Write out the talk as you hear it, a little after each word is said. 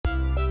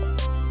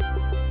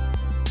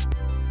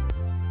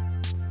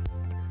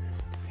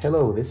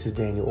Hello, this is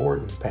Daniel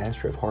Orton,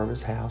 pastor of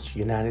Harvest House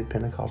United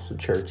Pentecostal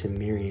Church in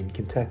Marion,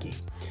 Kentucky.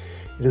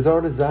 It is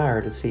our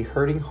desire to see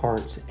hurting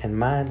hearts and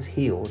minds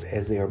healed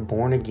as they are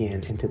born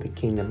again into the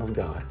kingdom of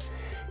God.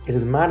 It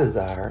is my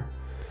desire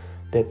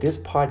that this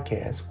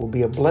podcast will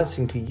be a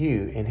blessing to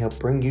you and help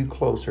bring you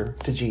closer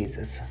to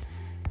Jesus.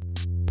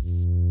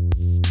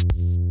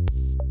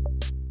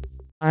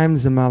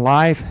 Times in my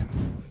life,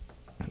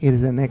 it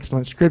is an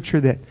excellent scripture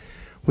that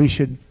we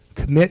should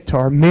commit to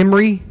our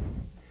memory.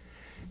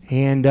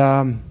 And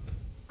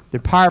they're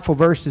powerful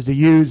verses to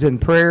use in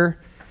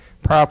prayer,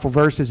 powerful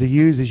verses to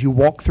use as you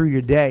walk through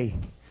your day.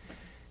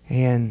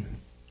 And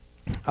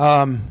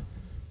I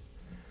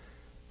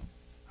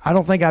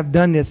don't think I've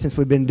done this since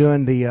we've been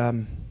doing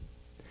the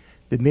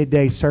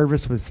midday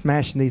service with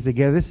smashing these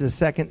together. This is the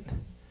second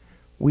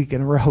week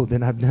in a row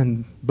that I've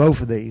done both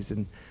of these,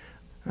 and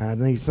I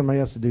need somebody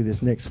else to do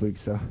this next week.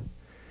 So,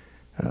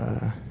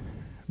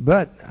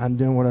 but I'm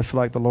doing what I feel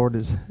like the Lord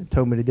has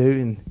told me to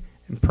do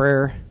in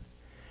prayer.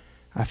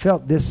 I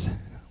felt this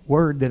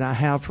word that I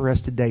have for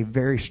us today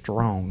very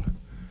strong.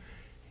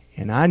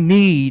 And I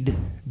need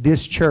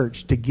this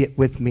church to get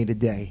with me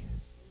today.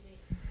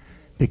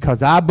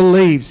 Because I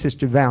believe,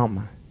 Sister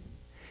Valma,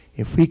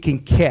 if we can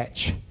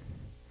catch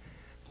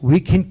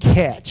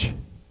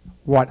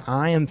what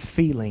I am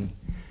feeling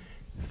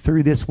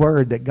through this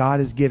word that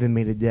God has given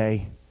me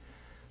today,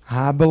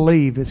 I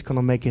believe it's going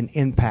to make an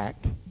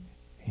impact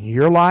in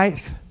your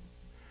life,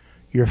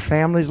 your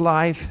family's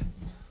life,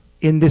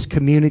 in this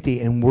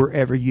community and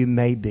wherever you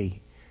may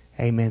be.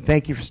 Amen.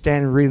 Thank you for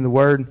standing and reading the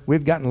word.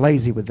 We've gotten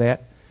lazy with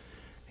that.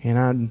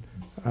 And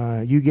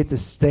you get to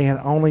stand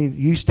only,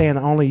 you stand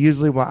only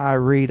usually while I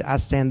read. I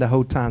stand the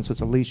whole time, so it's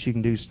the least you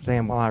can do,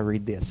 stand while I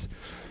read this.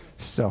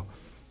 So,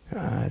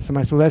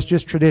 somebody said, well, that's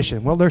just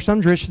tradition. Well, there's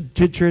some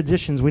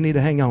traditions we need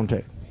to hang on to.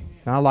 And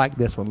I like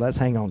this one. Let's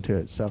hang on to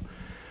it. So,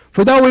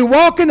 for though we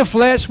walk in the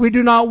flesh, we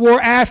do not war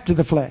after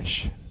the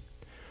flesh.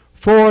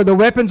 For the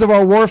weapons of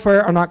our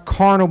warfare are not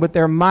carnal, but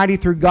they're mighty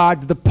through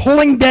God to the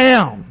pulling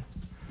down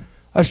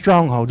of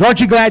strongholds. Aren't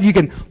you glad you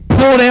can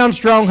pull down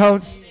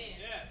strongholds?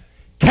 Yes.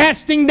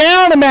 Casting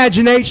down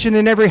imagination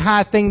and every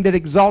high thing that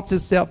exalts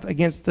itself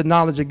against the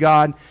knowledge of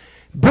God.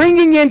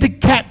 Bringing into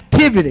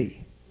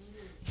captivity.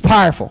 It's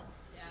powerful.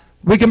 Yeah.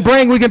 We can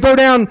throw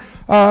down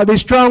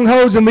these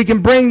strongholds, and we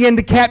can bring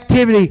into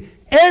captivity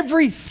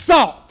every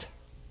thought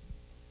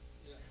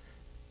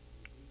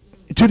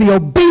to the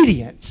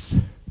obedience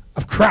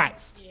of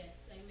Christ. Yes,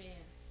 amen.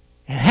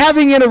 And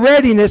having in a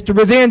readiness to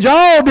revenge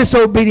all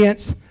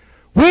disobedience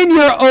when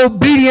your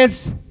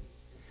obedience,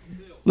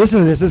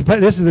 listen to this,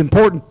 this is an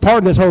important part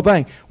of this whole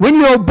thing, when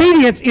your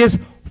obedience is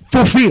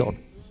fulfilled.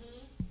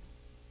 Mm-hmm.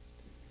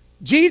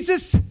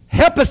 Jesus,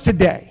 help us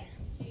today.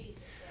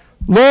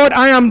 Lord,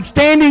 I am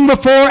standing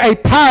before a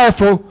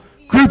powerful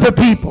group of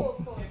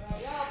people.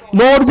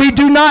 Lord, we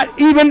do not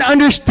even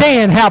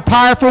understand how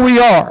powerful we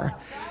are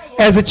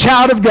as a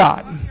child of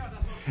God.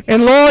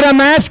 And Lord,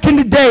 I'm asking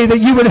today that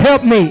you would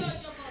help me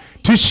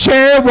to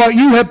share what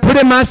you have put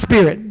in my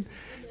spirit.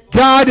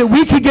 God, that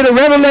we could get a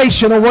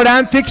revelation of what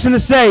I'm fixing to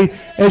say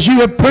as you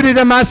have put it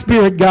in my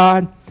spirit,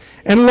 God.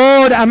 And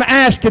Lord, I'm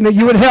asking that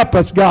you would help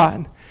us,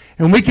 God.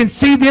 And we can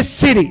see this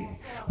city.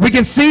 We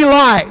can see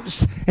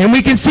lives. And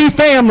we can see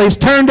families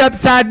turned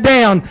upside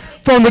down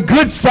from the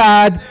good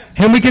side.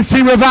 And we can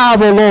see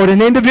revival, Lord,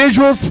 in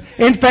individuals,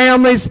 in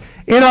families,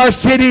 in our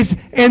cities,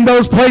 in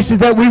those places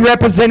that we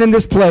represent in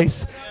this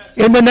place.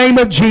 In the name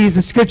of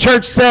Jesus. Good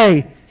church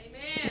say,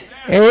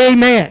 amen.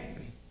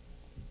 Amen.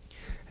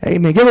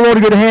 Amen. Give the Lord a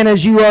good hand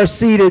as you are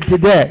seated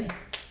today.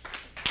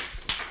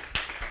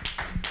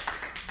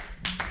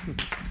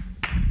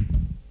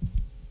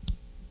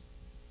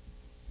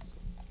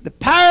 The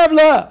power of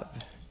love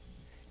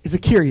is a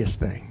curious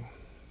thing.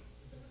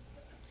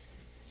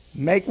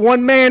 Make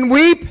one man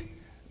weep,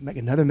 make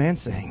another man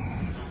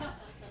sing.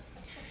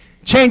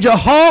 Change a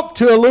hawk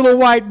to a little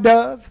white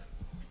dove.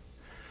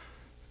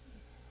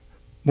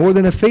 More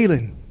than a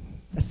feeling,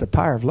 that's the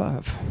power of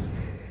love.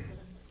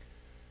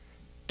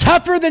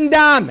 Tougher than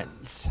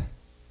diamonds,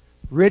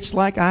 rich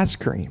like ice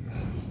cream.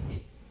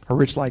 Or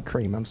rich like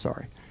cream, I'm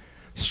sorry.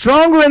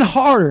 Stronger and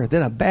harder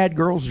than a bad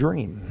girl's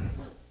dream.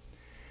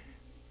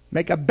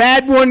 Make a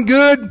bad one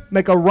good,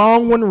 make a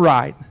wrong one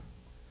right.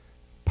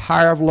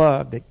 Power of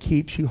love that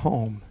keeps you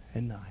home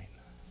at night.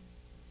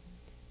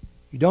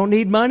 You don't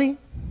need money,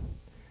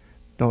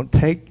 don't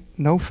take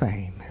no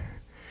fame.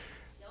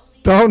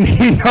 Don't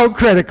need no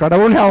credit card. I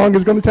wonder how long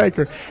it's going to take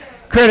her.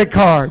 Credit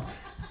card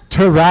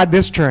to ride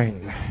this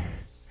train.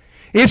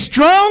 It's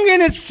strong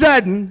and it's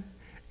sudden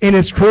and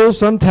it's cruel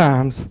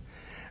sometimes,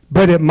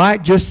 but it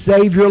might just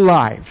save your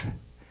life.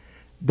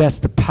 That's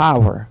the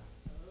power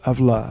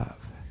of love.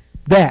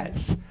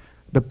 That's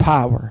the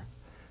power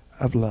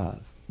of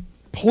love.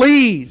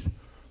 Please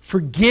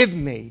forgive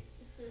me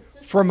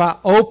for my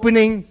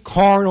opening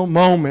carnal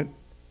moment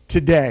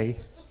today.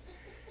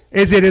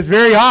 As it is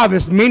very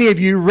obvious, many of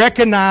you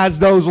recognize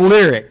those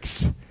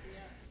lyrics.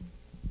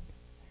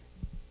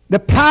 The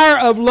Power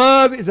of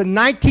Love is a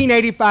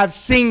 1985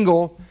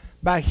 single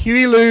by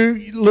Huey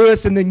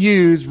Lewis and the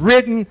News,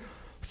 written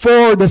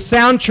for the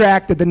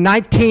soundtrack to the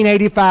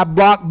 1985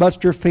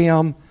 blockbuster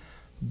film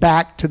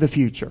Back to the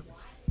Future.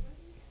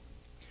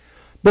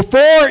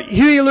 Before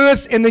Huey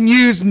Lewis and the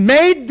News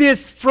made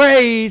this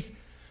phrase,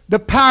 the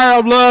power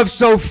of love,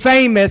 so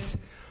famous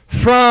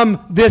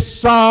from this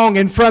song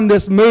and from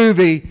this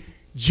movie,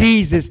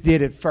 Jesus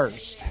did it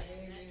first.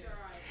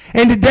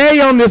 And today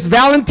on this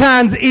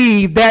Valentine's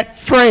Eve, that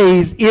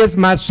phrase is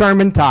my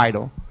sermon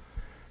title.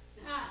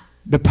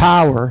 The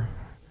power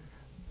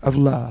of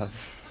love.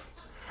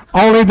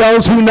 Only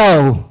those who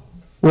know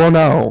will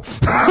know.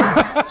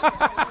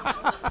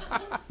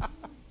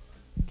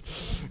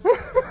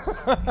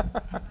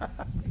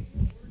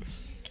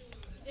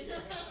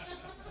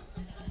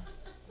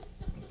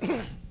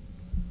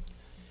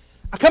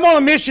 I come on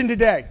a mission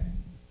today.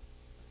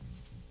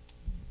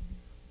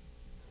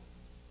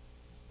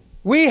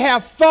 We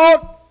have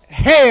fought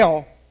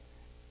hell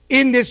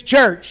in this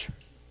church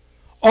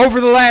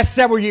over the last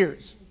several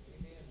years.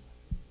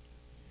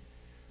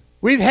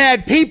 We've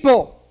had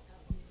people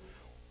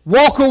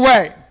walk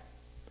away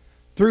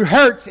through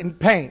hurts and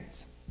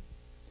pains.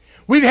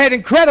 We've had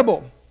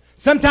incredible,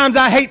 sometimes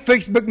I hate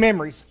Facebook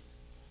memories,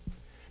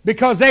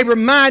 because they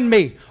remind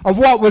me of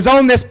what was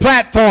on this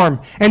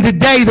platform, and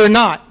today they're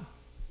not.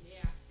 Yeah,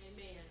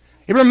 amen.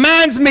 It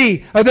reminds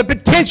me of the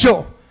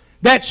potential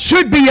that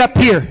should be up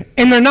here,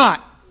 and they're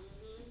not.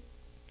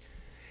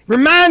 It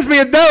reminds me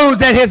of those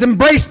that has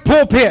embraced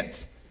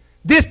pulpits,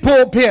 this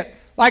pulpit,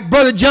 like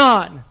Brother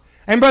John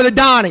and Brother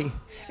Donnie,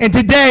 and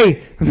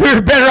today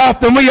they're better off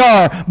than we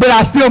are, but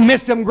I still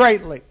miss them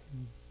greatly.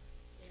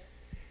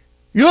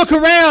 You look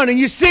around and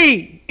you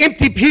see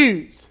empty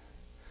pews,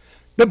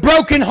 the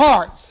broken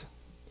hearts.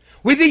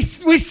 We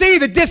see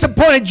the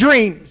disappointed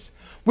dreams.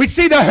 We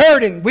see the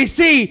hurting. We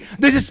see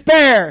the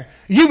despair.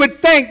 You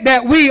would think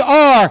that we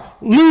are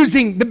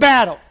losing the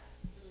battle.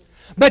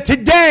 But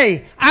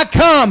today, I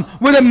come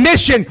with a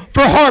mission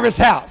for Harvest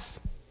House.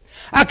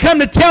 I come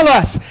to tell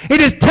us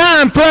it is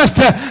time for us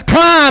to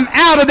climb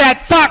out of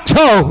that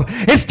foxhole.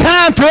 It's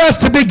time for us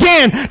to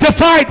begin to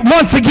fight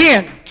once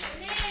again.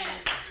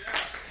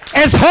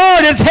 As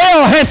hard as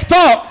hell has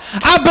fought,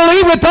 I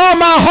believe with all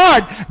my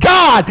heart,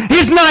 God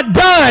is not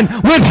done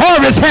with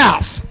Harvest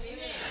House.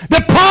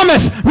 The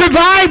promised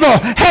revival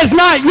has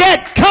not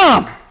yet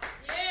come.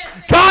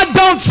 God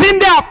don't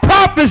send out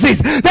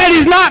prophecies that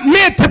is not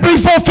meant to be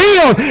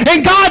fulfilled.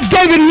 And God's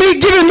giving me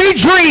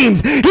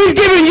dreams. He's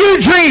giving you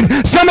dreams.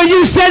 Some of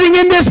you sitting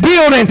in this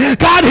building,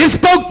 God has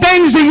spoke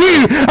things to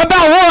you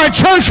about where a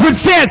church would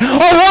sit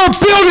or where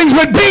buildings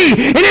would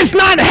be. And it's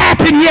not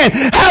happened yet.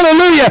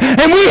 Hallelujah.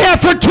 And we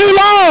have for too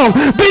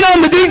long been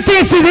on the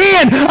defensive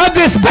end of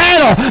this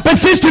battle. But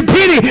Sister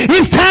Penny,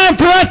 it's time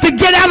for us to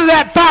get out of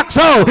that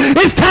foxhole.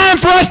 It's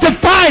time for us to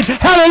fight.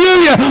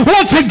 Hallelujah.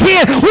 Once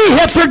again, we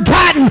have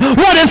forgotten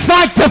what it's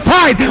like to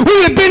fight. We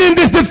have been in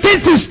this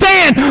defensive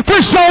stand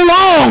for so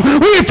long.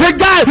 We have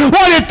forgotten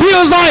what it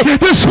feels like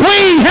to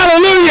swing,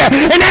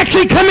 hallelujah, and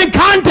actually come in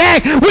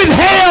contact with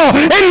hell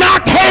and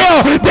knock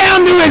hell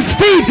down to its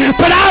feet.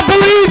 But I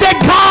believe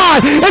that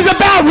God is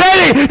about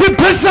ready to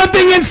put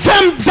something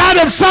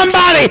inside of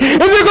somebody,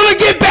 and they're going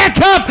to get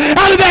back up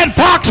out of that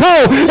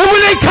foxhole. And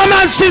when they come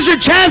out, Sister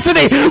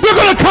Chastity, we're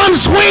going to come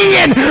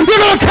swinging. We're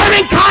going to come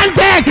in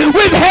contact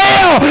with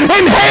hell,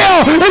 and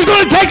hell is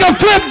going to take a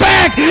flip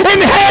back. And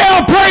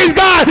hell, praise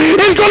God,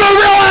 is going to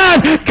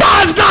realize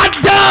God's not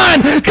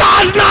done.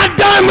 God's not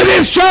done with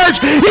his church.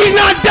 He's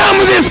not done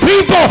with his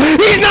people.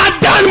 He's not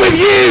done with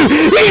you.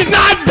 He's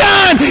not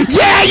done.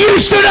 Yeah, you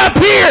stood up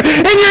here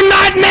and you're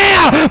not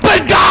now,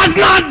 but God's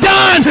not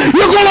done.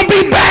 You're going to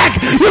be back.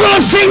 You're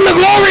going to sing the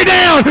glory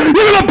down.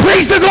 You're going to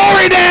preach the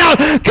glory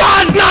down.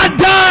 God's not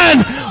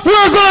done.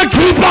 We're going to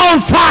keep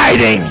on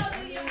fighting.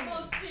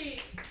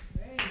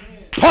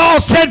 Paul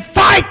said,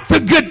 fight the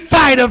good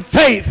fight of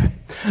faith.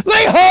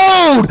 Lay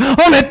hold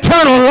on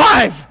eternal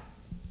life.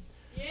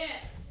 Yeah.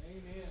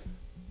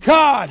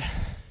 God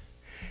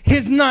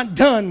is not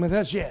done with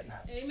us yet.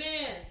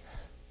 Amen.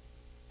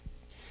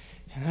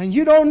 And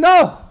you don't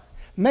know.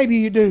 Maybe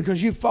you do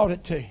because you fought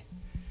it too.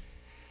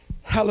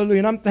 Hallelujah.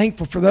 And I'm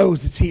thankful for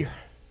those that's here.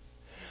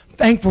 I'm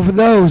thankful for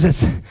those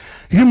that's,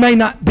 you may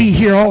not be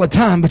here all the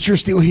time, but you're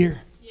still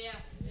here. Yeah.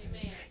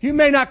 Amen. You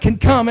may not can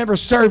come every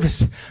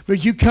service,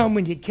 but you come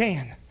when you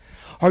can.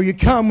 Or you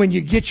come when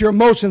you get your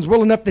emotions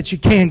well enough that you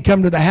can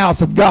come to the house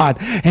of God.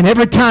 And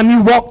every time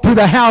you walk through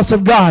the house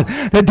of God,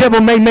 the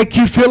devil may make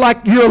you feel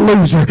like you're a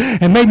loser.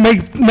 And may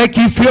make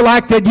you feel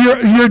like that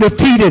you're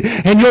defeated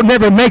and you'll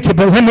never make it.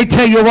 But let me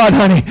tell you what,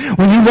 honey.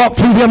 When you walk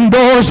through them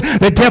doors,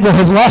 the devil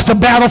has lost a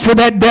battle for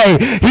that day.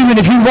 Even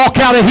if you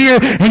walk out of here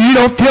and you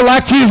don't feel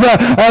like you've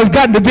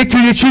gotten the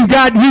victory that you've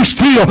got, you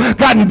still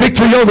gotten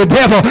victory over the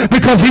devil.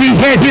 Because if he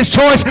had his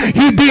choice,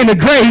 you'd be in the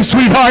grave,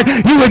 sweetheart.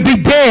 You would be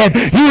dead.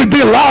 You would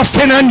be lost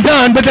in been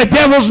undone, but the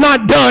devil's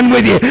not done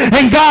with you.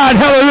 And God,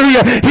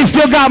 hallelujah, he's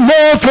still got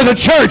more for the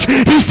church.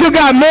 He's still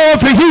got more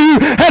for you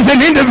as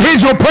an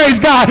individual, praise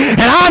God.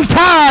 And I'm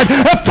tired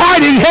of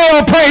fighting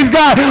hell, praise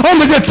God, on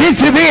the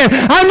defensive end.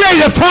 I'm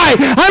ready to fight.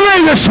 I'm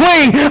ready to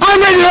swing. I'm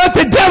ready to let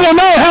the devil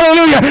know,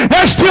 hallelujah,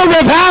 there's still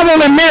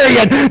revival in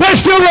Marion. There's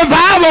still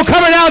revival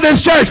coming out of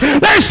this church.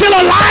 There's still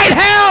a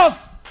lighthouse.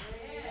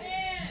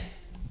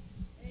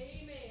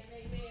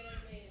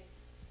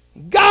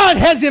 God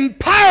has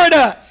empowered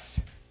us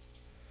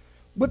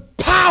with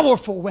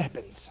powerful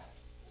weapons.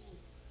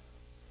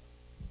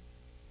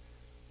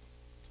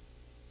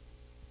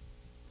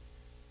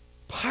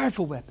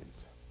 Powerful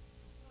weapons.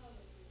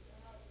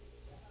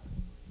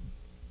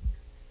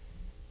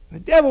 The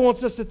devil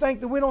wants us to think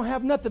that we don't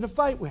have nothing to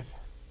fight with.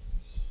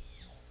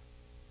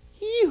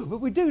 But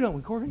we do, don't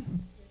we,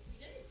 Corbin?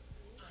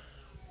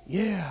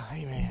 Yeah,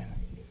 amen.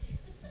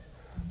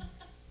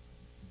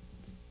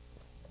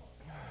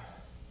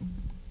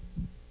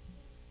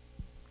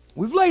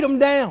 We've laid them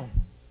down.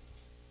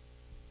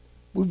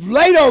 We've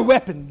laid our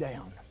weapon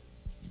down.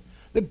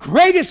 The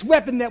greatest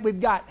weapon that we've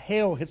got,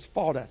 hell has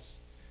fought us.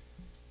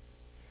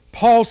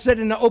 Paul said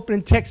in the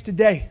opening text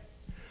today,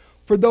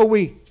 for though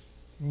we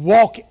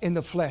walk in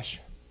the flesh,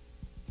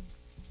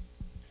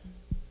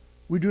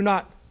 we do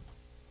not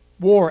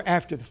war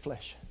after the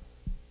flesh.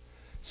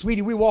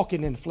 Sweetie, we're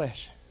walking in the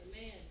flesh.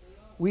 Amen.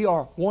 We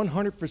are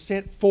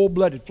 100%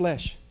 full-blooded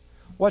flesh.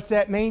 What's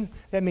that mean?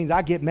 That means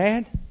I get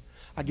mad.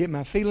 I get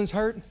my feelings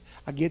hurt.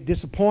 I get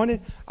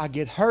disappointed. I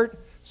get hurt.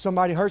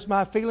 Somebody hurts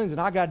my feelings and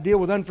I got to deal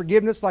with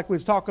unforgiveness like we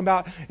was talking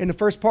about in the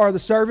first part of the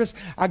service.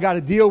 I got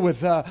to deal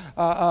with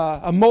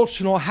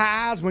emotional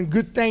highs when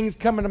good things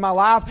come into my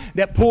life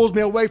that pulls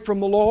me away from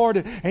the Lord.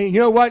 And you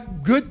know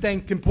what? Good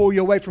things can pull you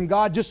away from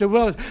God just as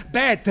well as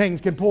bad things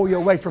can pull you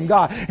away from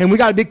God. And we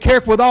got to be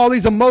careful with all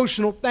these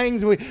emotional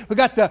things. We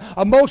got the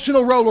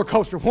emotional roller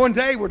coaster. One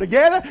day we're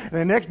together and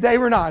the next day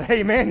we're not.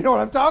 Hey man, you know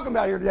what I'm talking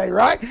about here today,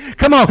 right?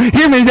 Come on,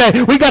 hear me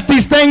today. We got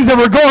these things that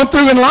we're going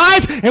through in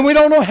life and we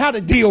don't know how to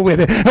deal with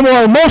it. And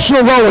we're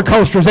emotional roller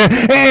coasters.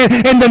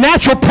 And the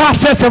natural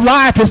process of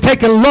life has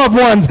taken loved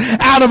ones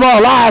out of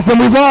our life. And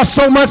we've lost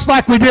so much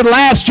like we did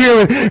last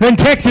year when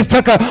Texas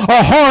took a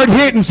hard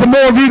hit, and some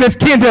more of you that's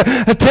kin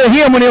to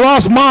him when he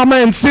lost mama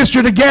and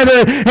sister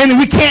together. And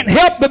we can't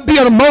help but be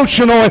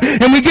emotional.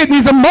 And we get in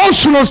these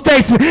emotional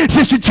states. And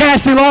Sister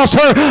Chastity lost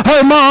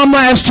her mom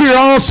last year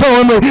also.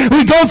 And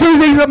we go through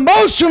these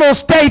emotional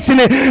states.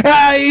 And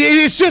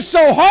it's just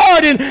so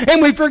hard.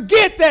 And we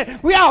forget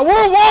that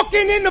we're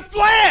walking in the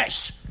flesh.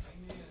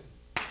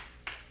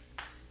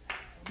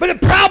 But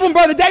the problem,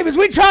 Brother David, is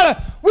we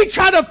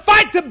try to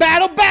fight the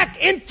battle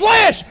back in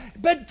flesh.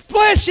 But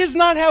flesh is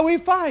not how we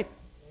fight.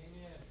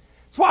 Amen.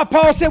 That's why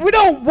Paul said we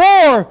don't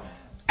war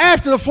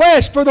after the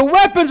flesh. For the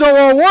weapons of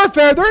our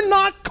warfare, they're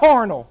not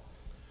carnal.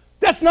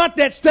 That's not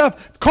that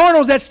stuff.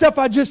 Carnal is that stuff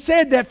I just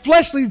said, that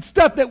fleshly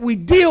stuff that we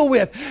deal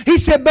with. He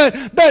said,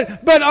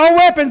 but our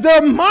weapons,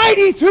 they're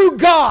mighty through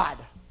God.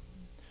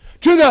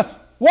 To the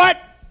what?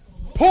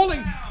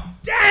 Pulling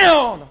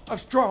down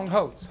of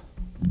strongholds.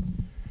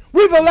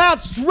 We've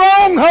allowed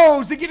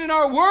strongholds to get in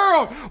our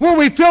world where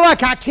we feel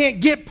like I can't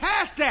get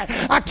past that.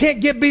 I can't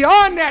get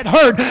beyond that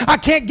hurt. I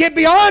can't get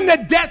beyond the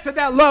death of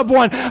that loved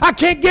one. I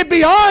can't get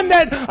beyond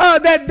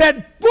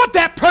that what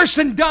that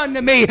person done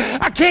to me.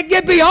 I can't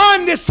get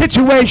beyond this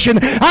situation.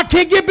 I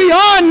can't get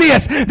beyond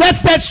this.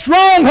 That's that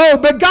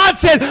stronghold. But God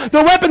said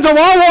the weapons of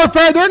our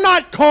warfare, they're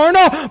not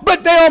carnal,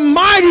 but they are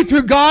mighty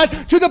through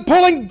God to the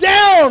pulling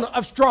down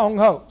of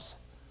strongholds.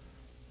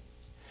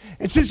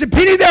 And Sister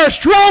Penny, there are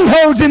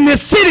strongholds in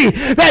this city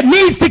that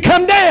needs to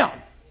come down.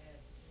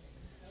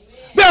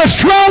 There are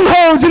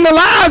strongholds in the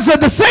lives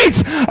of the saints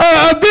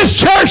of this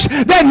church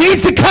that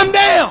needs to come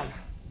down.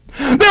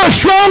 There are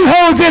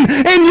strongholds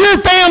in your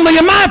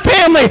family and my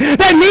family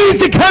that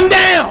needs to come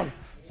down.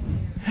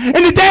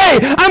 And today,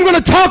 I'm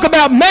going to talk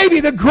about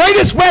maybe the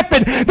greatest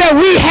weapon that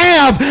we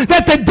have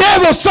that the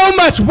devil so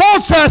much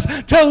wants us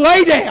to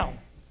lay down.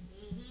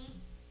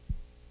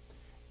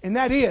 And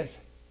that is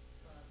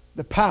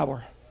the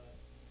power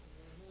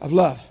of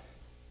love.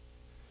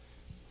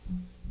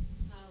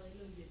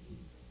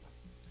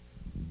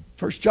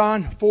 1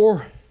 John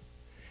 4,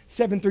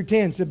 7 through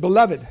 10 said,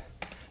 Beloved,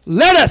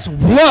 let us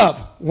love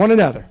one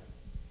another,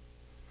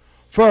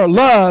 for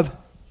love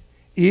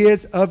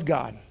is of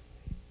God.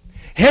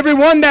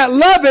 Everyone that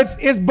loveth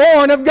is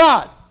born of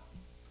God,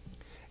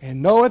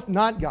 and knoweth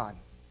not God.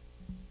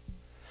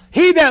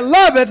 He that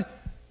loveth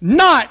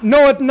not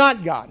knoweth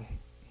not God,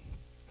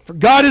 for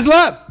God is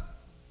love.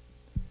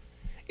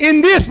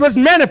 In this was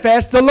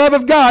manifest the love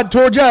of God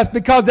towards us,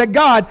 because that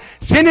God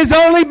sent His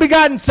only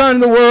begotten Son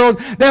in the world,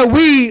 that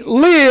we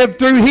live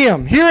through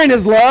Him. Herein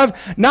is love,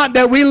 not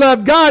that we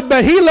loved God,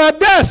 but He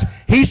loved us.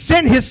 He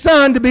sent His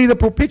Son to be the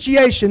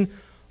propitiation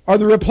or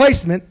the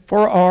replacement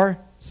for our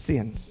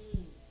sins.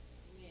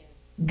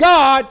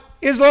 God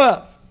is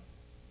love.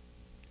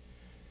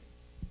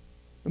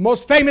 The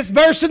most famous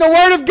verse in the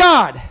Word of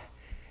God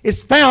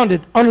is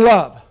founded on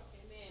love.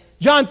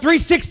 John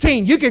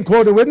 3:16, you can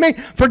quote it with me.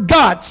 For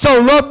God so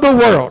loved the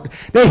world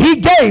that he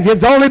gave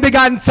his only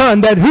begotten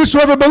Son, that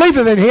whosoever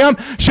believeth in him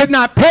should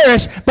not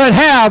perish, but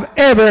have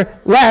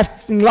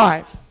everlasting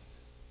life.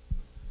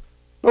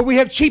 But we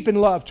have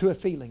cheapened love to a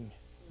feeling.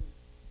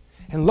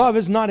 And love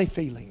is not a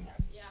feeling.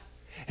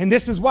 And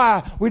this is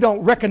why we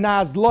don't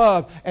recognize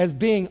love as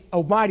being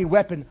a mighty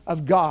weapon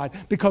of God,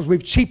 because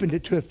we've cheapened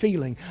it to a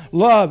feeling.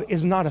 Love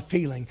is not a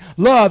feeling.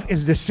 Love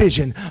is a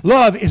decision.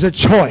 Love is a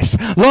choice.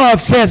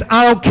 Love says,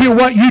 I don't care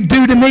what you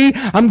do to me,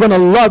 I'm going to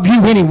love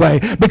you anyway.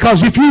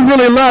 Because if you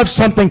really love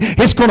something,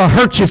 it's going to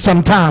hurt you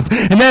sometimes.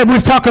 And then we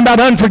was talking about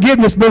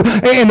unforgiveness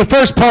in the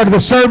first part of the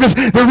service.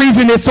 The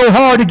reason it's so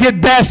hard to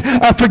get best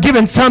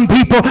forgiving some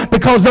people,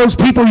 because those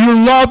people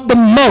you love the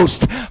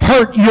most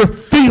hurt your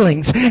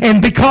feelings.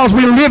 And because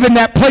we live in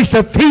that place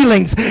of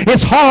feelings,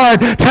 it's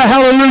hard to,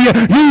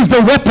 hallelujah, use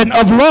the weapon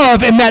of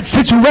love in that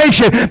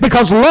situation,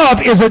 because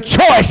love is a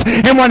choice.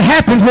 And what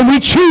happens when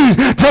we choose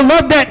to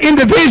love that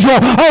individual,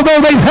 although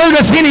they hurt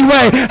us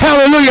anyway,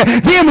 hallelujah,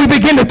 then we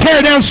begin to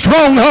tear down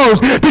strongholds,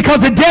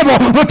 because the devil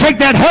will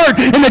take that hurt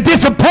and the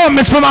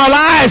disappointments from our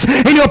lives,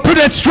 and he'll put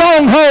that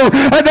stronghold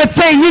that's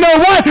saying, you know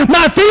what,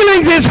 my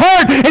feelings is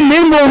hurt. And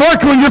then we'll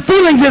work, when your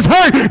feelings is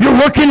hurt, you're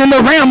working in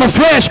the realm of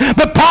flesh.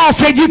 But Paul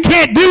said you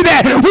can't do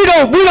that. We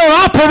don't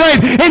operate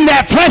in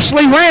that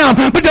fleshly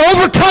realm. But to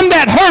overcome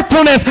that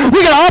hurtfulness,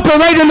 we got to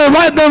operate in the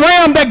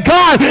realm that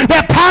God,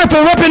 that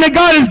powerful weapon that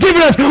God has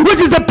given us, which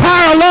is the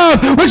power of love,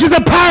 which is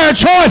the power of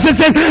choice. It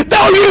said,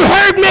 though you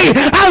hurt me,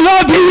 I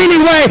love you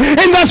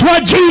anyway. And that's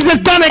what Jesus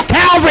done at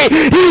Calvary.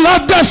 He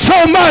loved us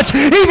so much,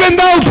 even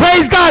though,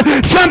 praise God,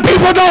 some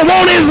people don't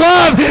want his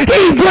love.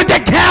 He went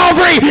to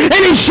Calvary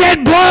and he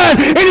shed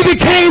blood and he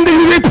became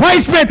the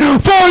replacement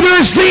for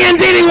their sins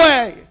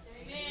anyway.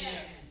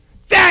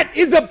 That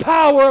is the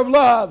power of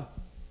love.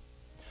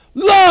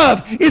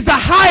 Love is the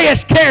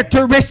highest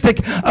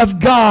characteristic of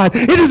God.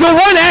 It is the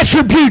one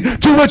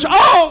attribute to which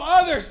all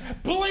others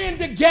blend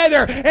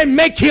together and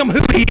make him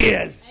who he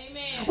is.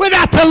 Amen.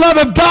 Without the love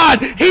of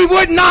God, he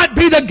would not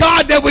be the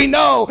God that we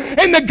know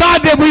and the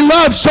God that we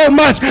love so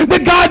much,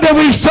 the God that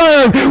we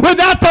serve.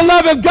 Without the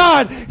love of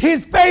God,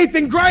 his faith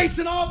and grace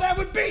and all that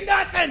would be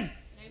nothing.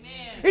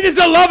 It is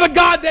the love of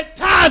God that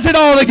ties it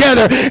all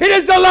together. It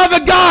is the love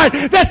of God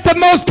that's the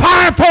most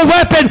powerful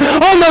weapon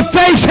on the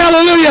face,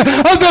 hallelujah,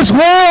 of this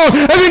world,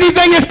 of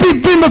anything that's been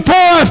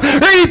before us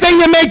or anything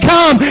that may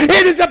come.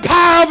 It is the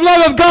power of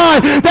love of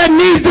God that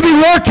needs to be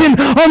working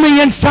on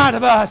the inside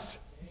of us.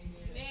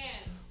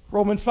 Amen.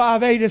 Romans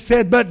 5:8 has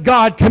said, but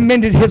God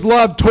commended his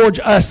love towards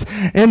us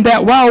in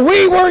that while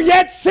we were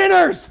yet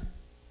sinners,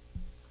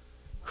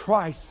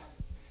 Christ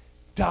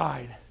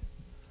died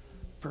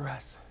for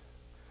us.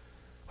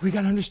 We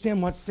got to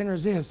understand what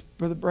sinners is,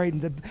 Brother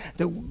Braden.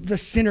 The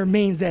sinner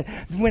means that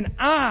when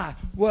I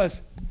was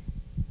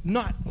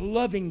not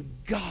loving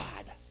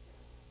God,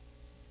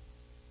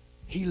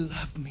 he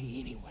loved me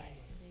anyway.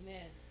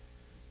 Amen.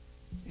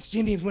 It's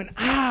Jimmy, when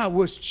I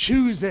was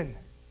choosing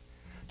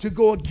to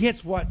go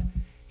against what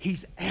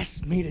he's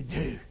asked me to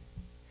do,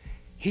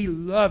 he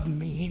loved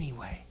me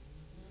anyway.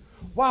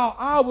 While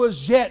I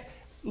was yet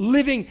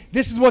living,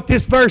 this is what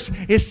this verse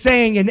is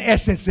saying in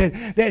essence,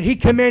 that he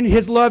commended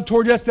his love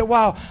toward us, that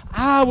while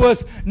I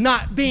was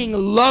not being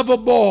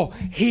lovable,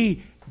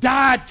 he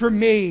died for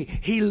me.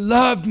 He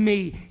loved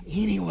me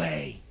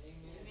anyway.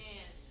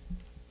 Amen.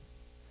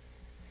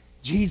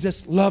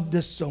 Jesus loved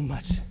us so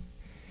much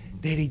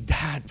that he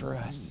died for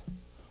us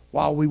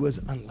while we was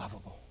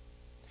unlovable.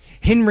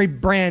 Henry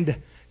Brand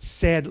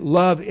said,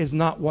 love is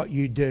not what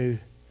you do,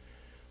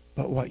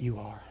 but what you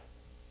are.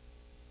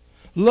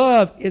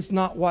 Love is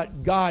not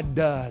what God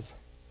does,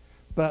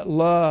 but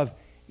love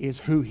is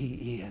who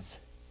he is.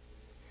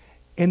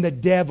 And the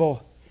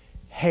devil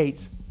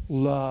hates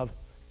love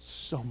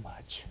so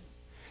much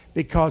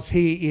because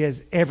he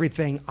is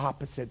everything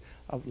opposite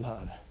of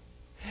love.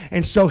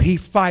 And so he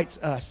fights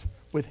us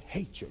with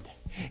hatred.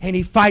 And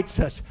he fights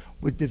us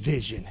with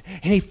division.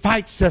 And he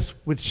fights us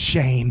with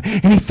shame.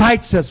 And he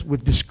fights us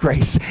with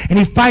disgrace. And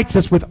he fights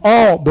us with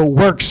all the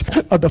works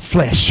of the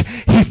flesh.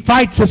 He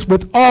fights us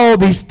with all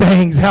these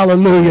things.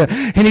 Hallelujah.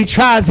 And he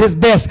tries his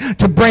best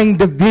to bring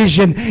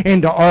division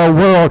into our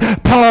world.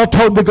 Paul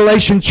told the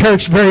Galatian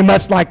church very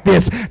much like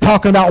this,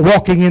 talking about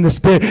walking in the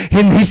Spirit.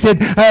 And he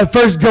said,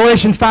 1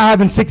 Galatians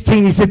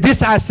 5:16, he said,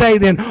 this I say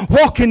then,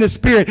 walk in the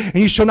Spirit, and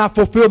you shall not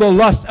fulfill the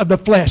lust of the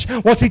flesh.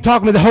 What's he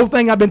talking about? The whole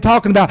thing I've been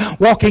talking about,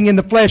 walking in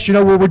the flesh, you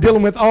know, where we're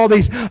dealing with all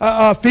these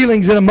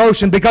feelings and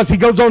emotion, because he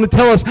goes on to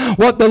tell us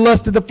what the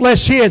lust of the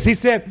flesh is. He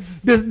said,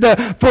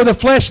 for the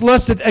flesh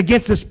lusted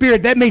against the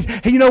Spirit. That means,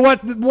 hey, you know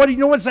what? You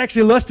know what's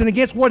actually lusting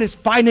against? What it's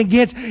fighting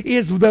against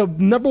is the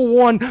number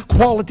one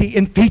quality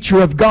and feature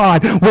of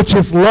God, which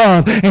is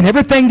love. And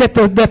everything that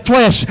the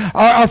flesh,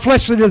 our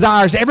fleshly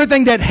desires,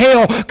 everything that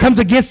hell comes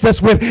against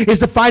us with, is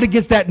to fight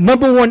against that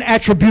number one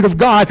attribute of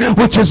God,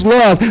 which is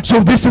love.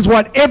 So this is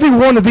what every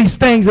one of these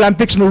things that I'm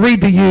fixing to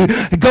read to you,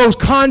 it goes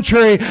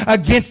contrary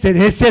against it.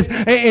 It says,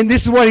 and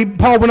this is what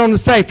Paul went on to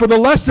say, for the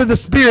lust of the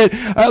Spirit,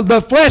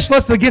 the flesh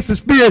lusted against the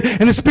Spirit,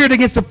 and the Spirit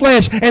against the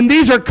flesh. And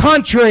these are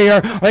contrary,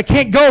 or they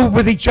can't go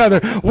with each other,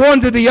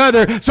 one to the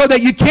other, so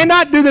that you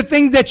cannot do the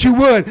things that you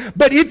would.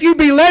 But if you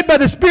be led by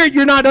the Spirit,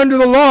 you're not under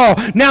the law.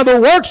 Now the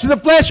works of the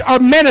flesh are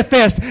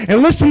manifest.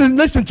 And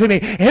listen to me.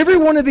 Every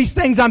one of these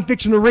things I'm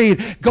fixing to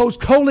read goes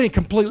totally and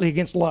completely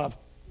against love.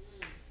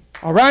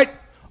 All right?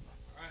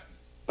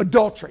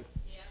 Adultery.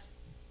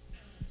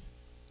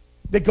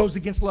 That goes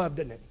against love,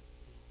 doesn't it?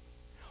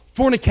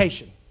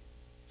 Fornication.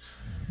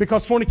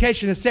 Because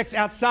fornication is sex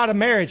outside of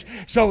marriage.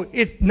 So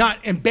it's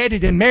not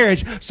embedded in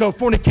marriage. So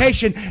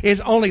fornication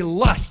is only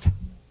lust.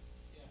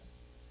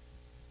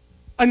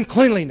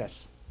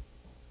 Uncleanliness.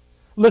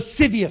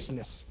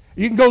 Lasciviousness.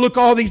 You can go look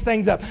all these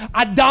things up.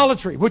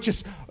 Idolatry, which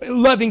is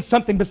loving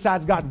something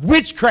besides God.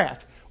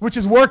 Witchcraft, which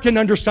is working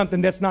under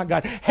something that's not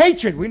God.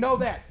 Hatred, we know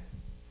that.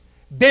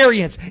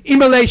 Variance,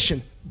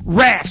 immolation,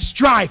 wrath,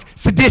 strife,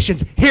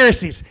 seditions,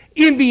 heresies,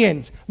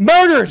 envyings,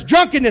 murders,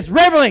 drunkenness,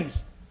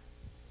 revelings.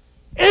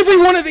 Every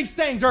one of these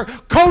things are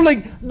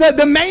totally,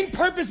 the main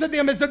purpose of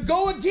them is to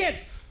go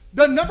against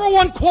the number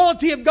one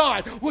quality of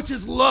God, which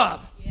is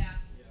love. Yeah.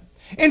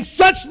 And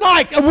such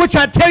like, of which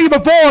I tell you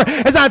before,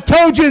 as I've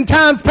told you in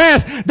times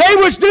past, they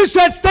which do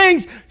such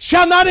things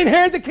shall not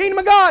inherit the kingdom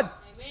of God.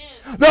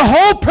 The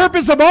whole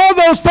purpose of all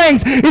those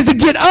things is to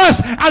get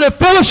us out of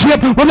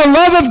fellowship with the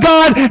love of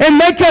God and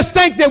make us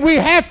think that we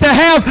have to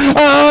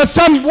have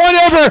some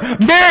whatever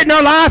merit in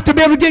our life to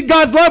be able to get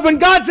God's love, when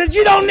God says,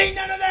 you don't need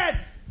none of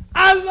that.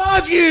 I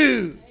love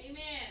you. Amen.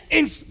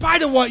 In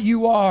spite of what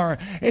you are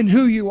and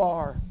who you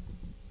are.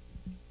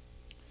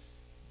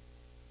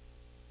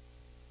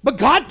 But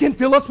God can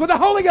fill us with the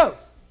Holy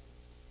Ghost.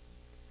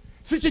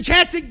 Sister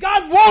Chastity,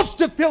 God wants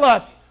to fill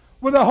us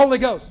with the Holy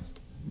Ghost.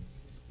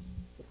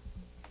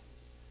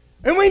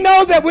 And we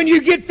know that when you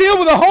get filled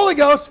with the Holy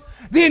Ghost,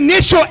 the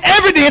initial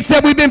evidence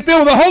that we've been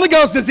filled with the Holy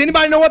Ghost, does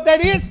anybody know what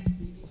that is?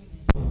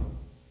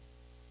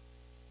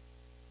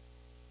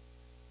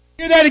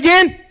 Hear that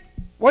again?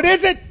 What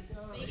is it?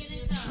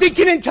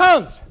 Speaking in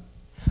tongues.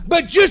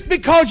 But just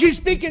because you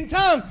speak in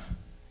tongues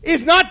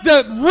is not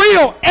the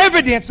real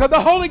evidence of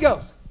the Holy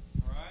Ghost.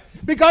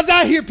 Because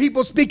I hear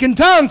people speak in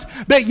tongues,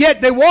 but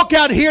yet they walk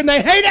out here and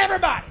they hate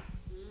everybody.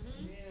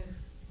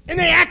 And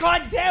they act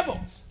like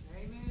devils.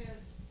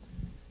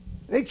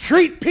 They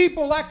treat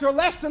people like they're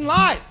less than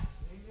life.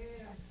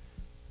 Amen.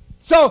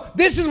 So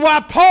this is why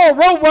Paul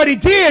wrote what he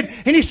did.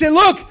 And he said,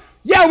 look,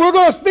 yeah, we're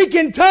going to speak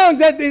in tongues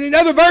in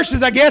other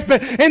verses, I guess.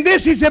 But in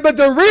this he said, but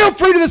the real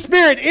fruit of the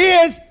Spirit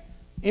is,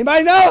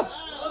 anybody know?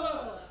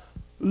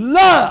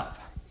 Love.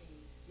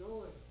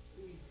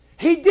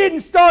 He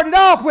didn't start it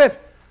off with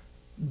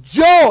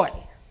joy.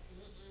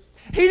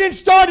 He didn't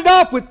start it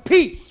off with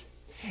peace.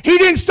 He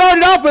didn't start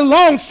it off with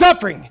long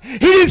suffering. He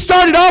didn't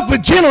start it off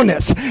with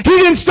gentleness. He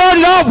didn't start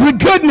it off with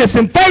goodness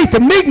and faith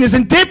and meekness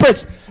and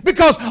temperance,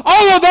 because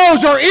all of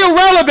those are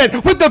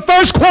irrelevant with the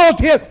first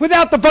quality,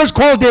 without the first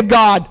quality of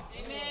God.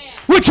 Amen.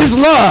 Which is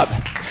love.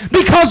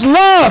 Because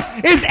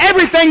love is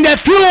everything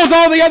that fuels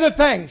all the other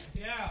things.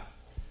 Yeah.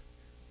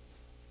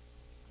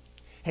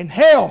 And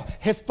hell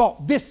has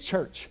fought this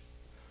church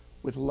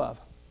with love.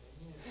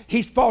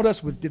 He's fought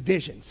us with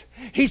divisions.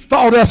 He's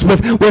fought us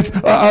with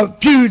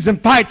feuds and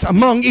fights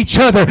among each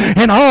other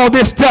and all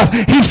this stuff.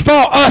 He's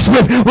fought us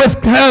with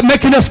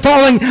making us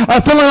feeling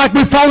like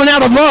we've fallen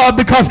out of love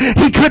because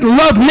he couldn't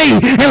love me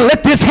and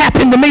let this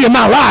happen to me in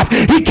my life.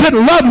 He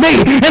couldn't love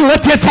me and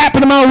let this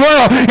happen to my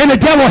world. And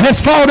the devil has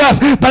fought us.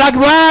 But I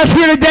rise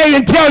here today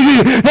and tell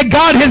you that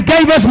God has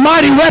gave us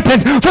mighty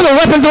weapons. For the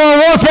weapons of our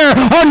warfare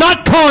are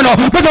not carnal,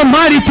 but they're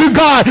mighty through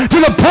God to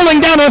the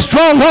pulling down of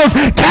strongholds,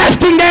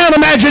 casting down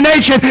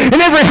imagination and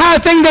every high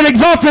thing that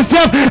exalts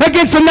itself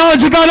against the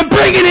knowledge of God, and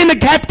bring it into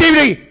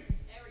captivity.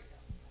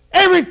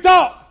 Every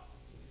thought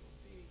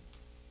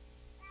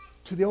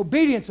to the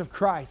obedience of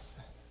Christ.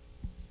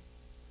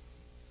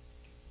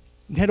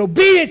 And that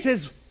obedience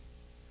is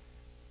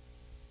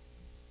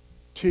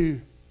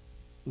to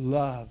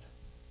love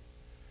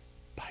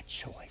by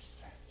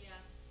choice. Yeah.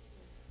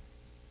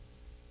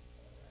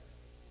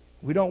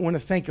 We don't want to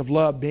think of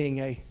love being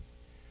a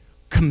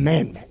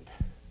commandment,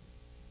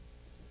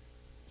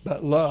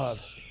 but love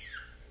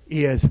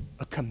is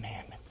a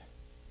commandment.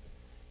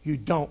 You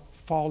don't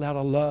fall out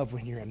of love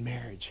when you're in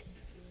marriage.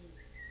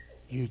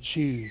 You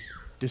choose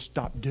to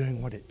stop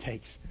doing what it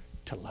takes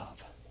to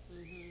love.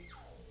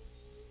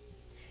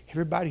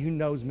 Everybody who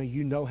knows me,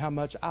 you know how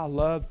much I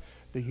love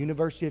the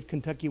University of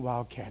Kentucky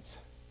Wildcats.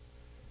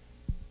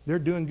 They're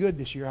doing good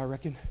this year, I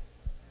reckon.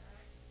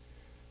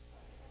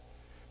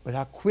 But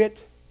I quit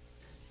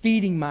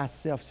feeding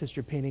myself,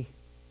 Sister Penny,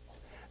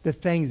 the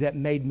things that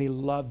made me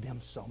love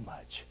them so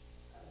much.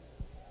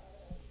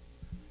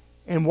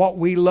 And what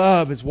we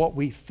love is what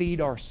we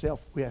feed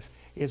ourselves with,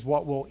 is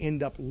what we'll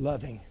end up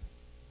loving.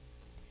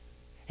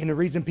 And the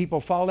reason people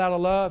fall out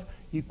of love,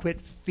 you quit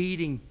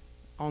feeding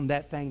on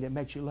that thing that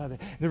makes you love it.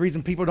 The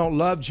reason people don't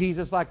love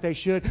Jesus like they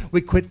should,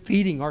 we quit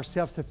feeding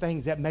ourselves to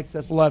things that makes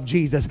us love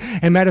Jesus.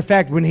 And matter of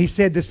fact, when he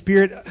said the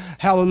Spirit,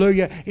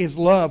 hallelujah, is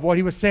love, what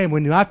he was saying,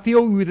 when I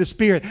fill you with the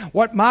Spirit,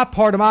 what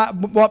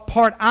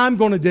part I'm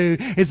going to do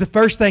is the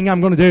first thing I'm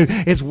going to do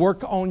is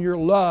work on your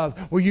love.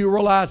 Where you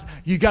realize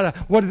you got to,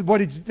 what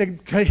did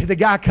the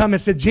guy come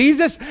and said,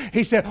 Jesus?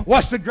 He said,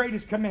 what's the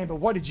greatest commandment?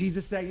 What did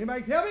Jesus say?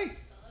 Anybody tell me?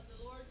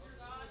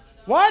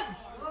 What?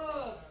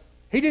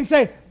 He didn't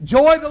say,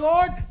 joy the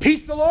Lord,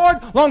 peace the Lord,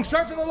 long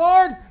suffering the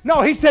Lord.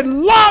 No, he said,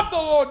 love the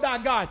Lord thy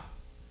God.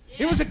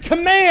 It was a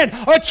command,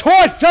 a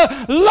choice to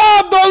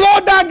love the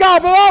Lord thy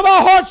God with all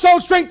thy heart, soul,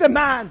 strength, and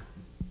mind.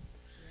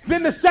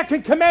 Then the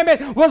second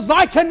commandment was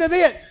like unto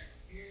this.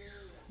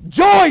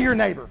 Joy your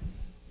neighbor.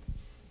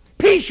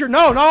 Peace your,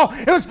 no.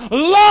 It was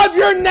love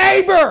your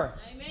neighbor.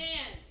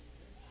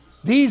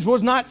 These was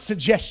not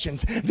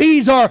suggestions.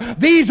 These are,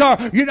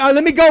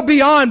 let me go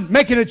beyond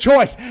making a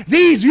choice.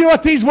 These, you know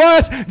what these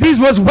was? These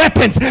was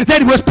weapons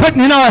that he was putting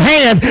in our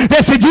hands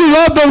that said, you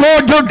love the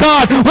Lord your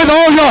God with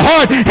all your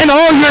heart and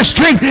all your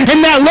strength.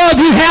 And that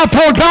love you have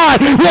for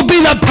God will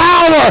be the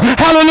power,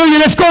 hallelujah,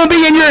 that's going to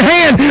be in your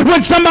hand when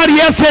somebody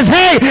else says,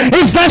 hey,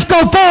 let's go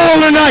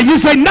forward tonight. You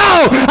say,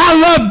 no, I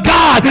love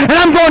God and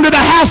I'm going to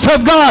the house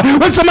of God.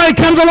 When somebody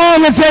comes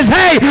along and says,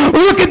 hey,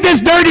 look at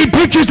this dirty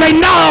picture, say,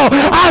 no,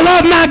 I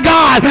love my God.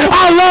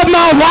 I love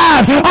my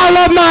wife. I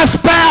love my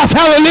spouse.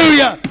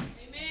 Hallelujah.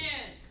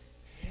 Amen.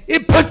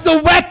 It puts the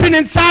weapon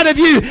inside of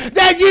you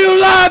that you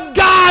love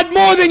God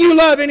more than you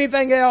love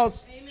anything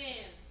else. Amen.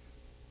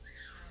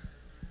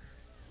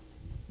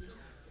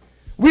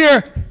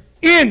 We're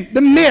in the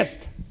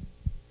midst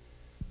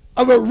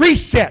of a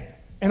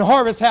reset in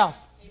Harvest House.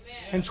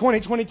 Amen. In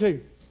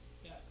 2022.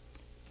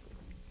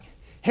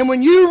 And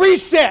when you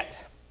reset,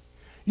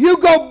 you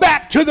go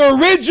back to the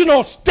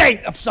original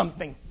state of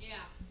something.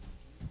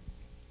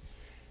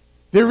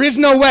 There is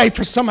no way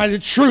for somebody to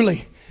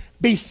truly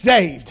be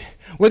saved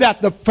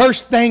without the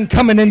first thing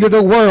coming into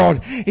the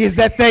world is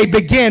that they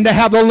begin to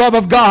have the love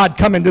of God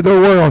come into the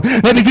world.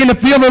 They begin to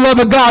feel the love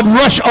of God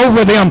rush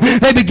over them.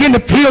 They begin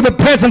to feel the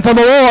presence of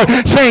the Lord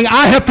saying,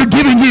 I have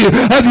forgiven you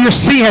of your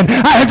sin.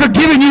 I have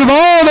forgiven you of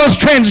all those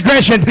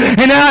transgressions.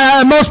 And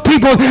most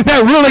people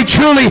that really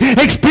truly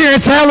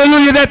experience,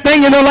 hallelujah, that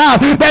thing in their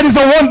life, that is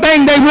the one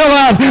thing they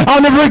realize.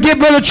 I'll never forget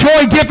Brother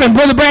Troy Giffen,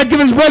 Brother Brad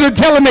Giffen's brother,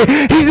 telling me,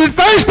 he's the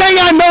first thing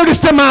I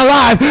noticed in my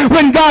life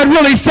when God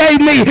really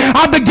saved me.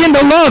 I began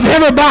to love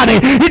everybody.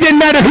 It didn't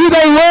matter who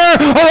they were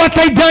or what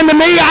they'd done to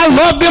me. I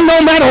loved them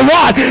no matter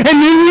what. And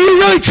you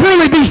really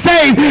truly be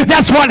saved,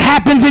 that's what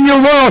happens in your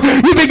world.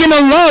 You begin to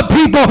love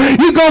people.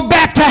 You go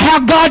back to how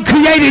God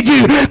created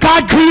you.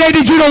 God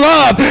created you to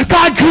love.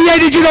 God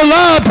created you to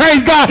love.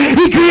 Praise God.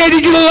 He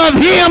created you to love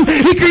Him.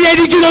 He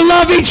created you to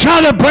love each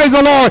other. Praise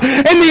the Lord.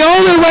 And the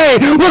only way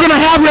we're going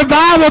to have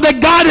revival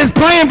that God is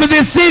praying for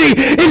this city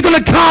is going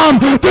to come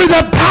through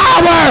the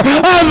power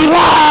of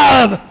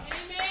love.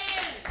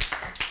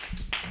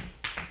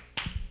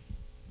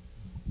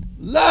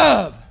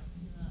 Love.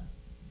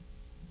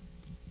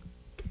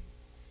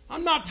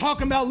 I'm not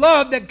talking about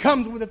love that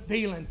comes with a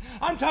feeling.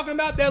 I'm talking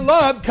about that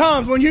love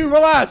comes when you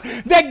realize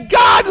that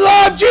God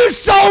loved you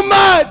so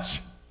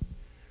much.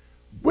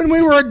 When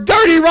we were a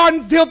dirty,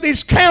 rotten, filthy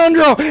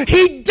scoundrel,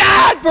 He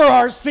died for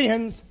our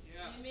sins.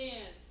 Yeah.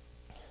 Amen.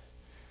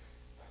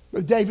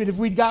 But David, if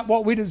we got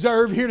what we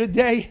deserve here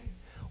today,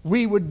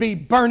 we would be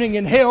burning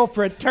in hell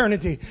for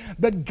eternity.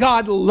 But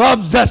God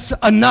loves us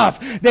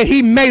enough that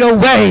He made a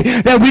way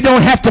that we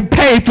don't have to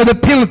pay for the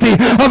penalty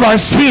of our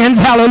sins.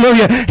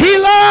 Hallelujah. He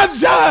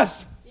loves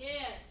us.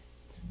 Yeah.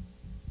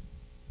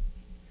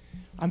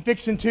 I'm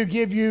fixing to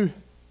give you,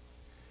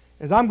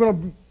 as I'm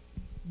going to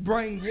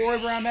bring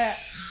wherever I'm at,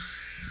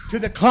 to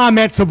the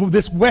climax of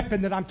this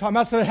weapon that I'm talking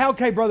about. I said,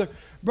 okay, brother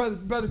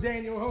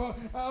Daniel,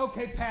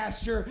 okay,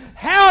 Pastor,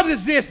 how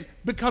does this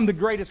become the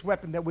greatest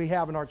weapon that we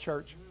have in our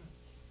church?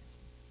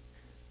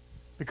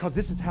 Because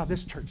this is how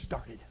this church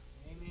started.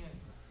 Amen.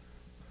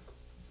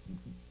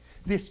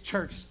 This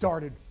church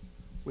started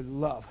with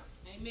love.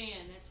 Amen.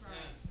 That's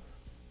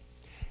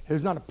right.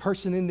 There's not a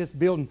person in this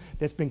building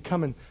that's been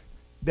coming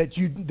that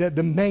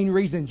the main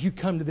reason you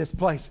come to this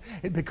place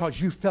is because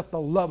you felt the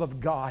love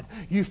of God.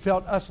 You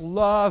felt us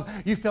love.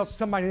 You felt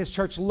somebody in this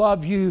church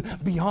love you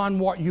beyond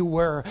what you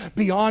were,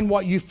 beyond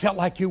what you felt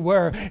like you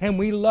were. And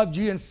we loved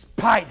you in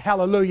spite,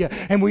 hallelujah.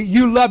 And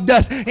you loved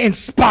us in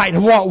spite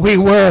of what we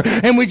were.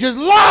 And we just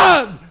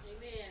loved.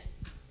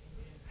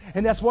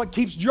 And that's what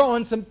keeps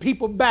drawing some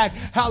people back.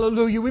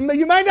 Hallelujah.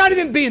 You may not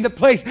even be in the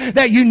place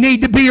that you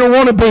need to be or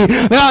want to be.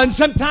 And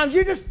sometimes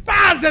you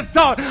despise the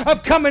thought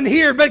of coming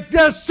here, but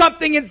there's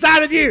something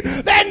inside of you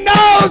that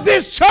knows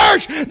this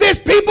church, this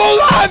people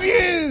love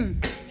you.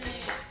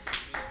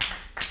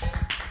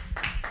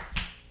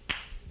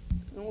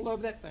 I don't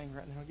love that thing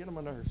right now. Get on my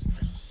nerves.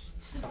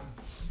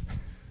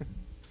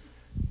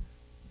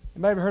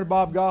 Anybody ever heard of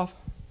Bob Goff?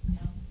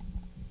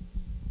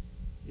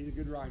 He's a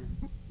good writer.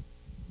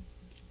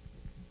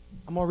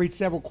 I'm going to read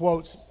several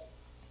quotes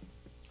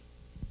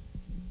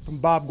from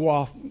Bob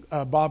Goff.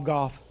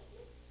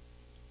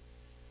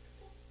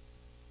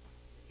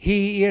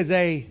 He is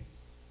a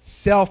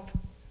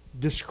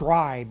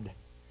self-described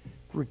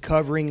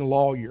recovering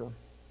lawyer.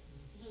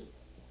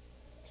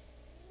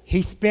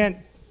 He spent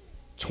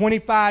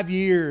 25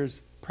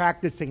 years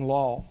practicing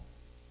law.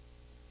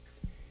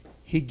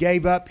 He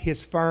gave up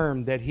his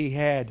firm that he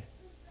had,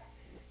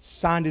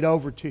 signed it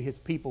over to his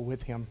people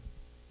with him,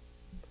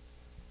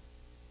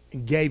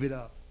 and gave it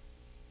up.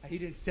 He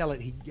didn't sell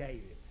it, he gave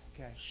it.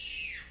 Okay.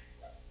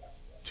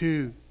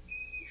 To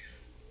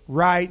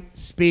write,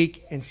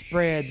 speak, and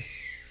spread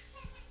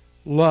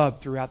love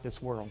throughout this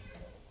world.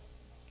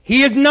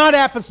 He is not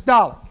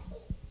apostolic,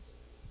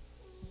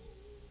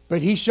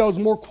 but he shows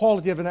more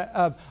quality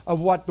of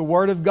what the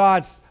Word of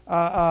God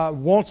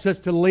wants us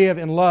to live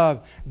and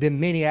love than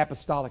many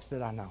apostolics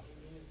that I know.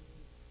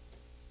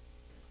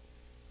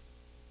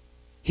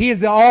 He is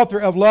the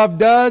author of Love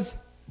Does,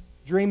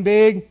 Dream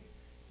Big,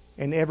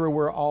 and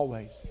Everywhere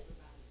Always.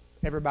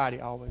 Everybody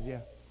always, yeah.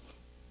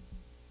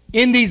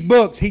 In these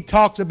books, he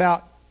talks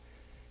about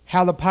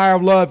how the power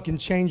of love can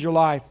change your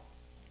life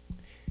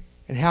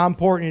and how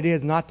important it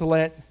is not to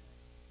let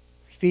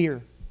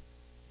fear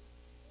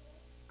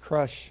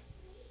crush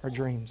our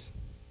dreams.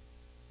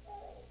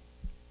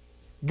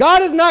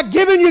 God has not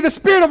given you the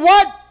spirit of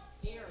what?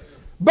 Fear.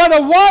 But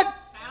of what?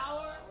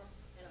 Power,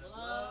 and of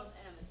love,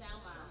 and of a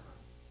sound mind.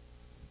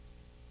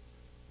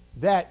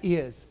 That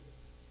is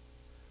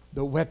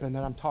the weapon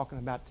that I'm talking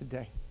about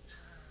today.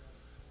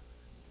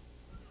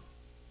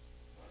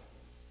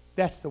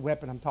 That's the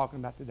weapon I'm talking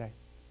about today.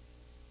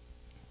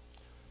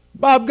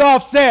 Bob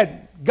Goff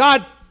said,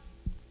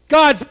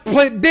 God's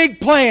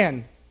big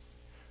plan,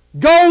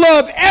 go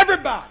love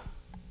everybody,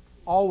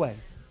 always.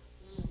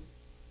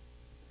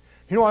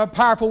 You know what a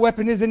powerful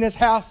weapon is in this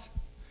house?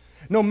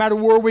 No matter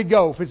where we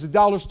go, if it's a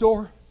dollar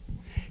store,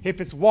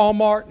 if it's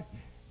Walmart,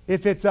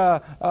 if it's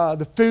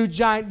the food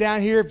giant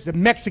down here, if it's a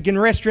Mexican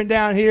restaurant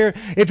down here,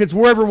 if it's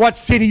what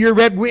city you're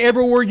at,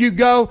 everywhere you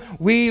go,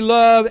 we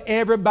love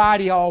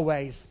everybody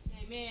always.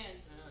 Amen.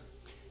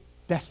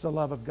 That's the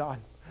love of God.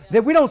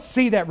 That we don't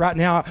see that right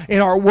now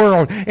in our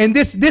world. And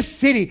this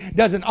city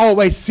doesn't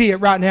always see it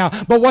right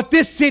now. But what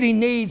this city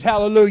needs,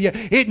 hallelujah,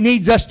 it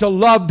needs us to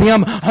love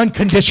them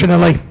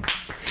unconditionally.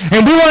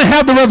 And we want to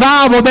have the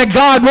revival that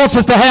God wants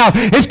us to have.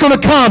 It's going to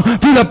come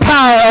through the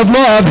power of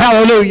love.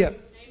 Hallelujah.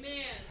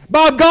 Amen.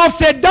 Bob Goff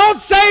said, don't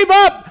save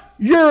up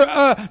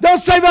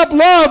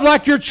love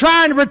like you're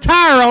trying to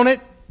retire on it.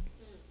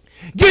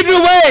 Give it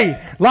away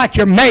like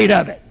you're made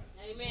of it.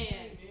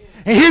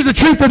 And here's the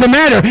truth of the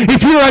matter.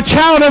 If you're a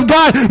child of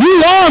God,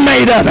 you are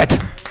made of it.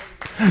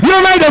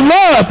 You're made of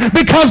love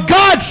because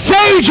God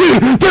saved you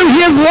through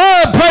His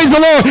love. Praise the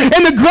Lord.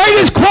 And the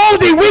greatest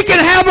quality we can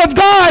have of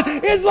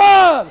God is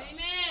love.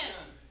 Amen.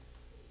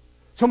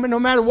 So no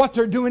matter what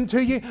they're doing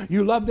to you,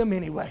 you love them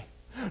anyway.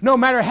 No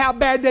matter how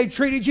bad they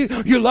treated you,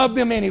 you love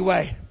them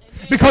anyway.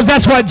 Because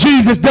that's what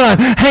Jesus done,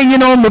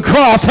 hanging on the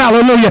cross,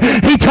 hallelujah.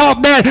 He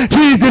taught that to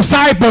His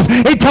disciples.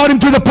 He taught him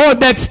to the point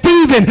that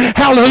Stephen,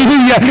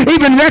 hallelujah,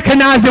 even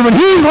recognized that when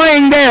he's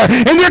laying there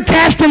and they're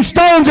casting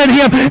stones at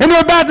him and they're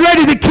about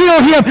ready to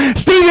kill him,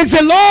 Stephen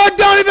said, Lord,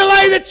 don't even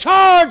lay the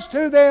charge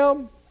to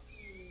them.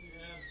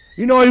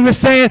 You know what he was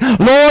saying?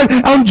 Lord,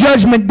 on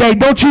Judgment Day,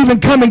 don't you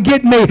even come and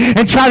get me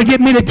and try to get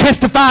me to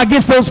testify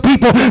against those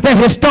people that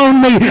have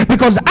stoned me,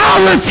 because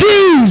I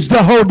refuse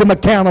to hold them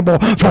accountable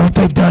for what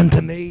they've done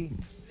to me.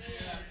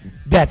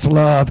 That's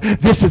love.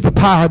 This is the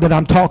power that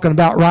I'm talking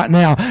about right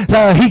now.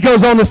 He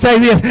goes on to say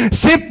this.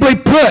 Simply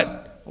put,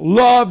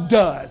 love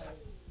does.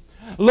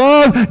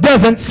 Love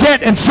doesn't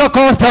sit and suck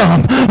our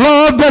thumb.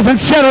 Love doesn't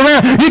sit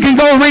around. You can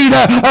go read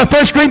 1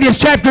 Corinthians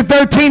chapter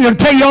 13. It'll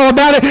tell you all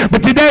about it.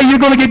 But today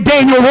you're going to get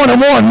Daniel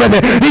 1:1 with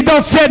it. He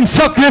don't sit and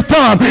suck your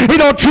thumb. He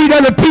don't treat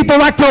other people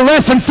like they're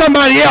less than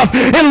somebody else.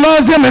 It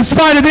loves them in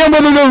spite of them,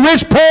 whether they're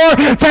rich,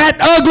 poor, fat,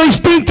 ugly,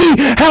 stinky,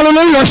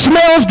 hallelujah, or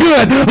smells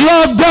good.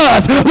 Love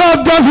does.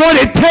 Love does what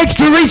it takes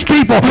to reach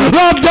people.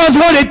 Love does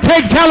what it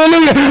takes,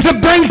 hallelujah, to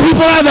bring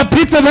people out of the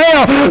pits of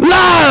hell.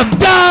 Love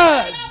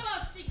does.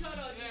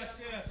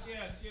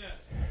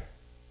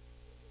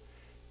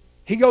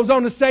 He goes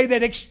on to say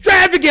that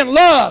extravagant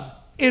love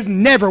is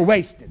never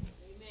wasted.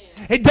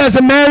 It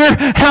doesn't matter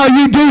how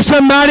you do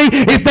somebody.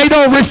 If they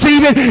don't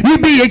receive it,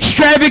 you be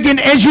extravagant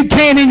as you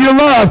can in your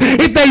love.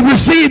 If they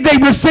receive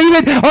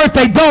it, or if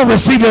they don't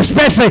receive it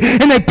especially,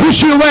 and they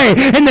push you away,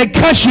 and they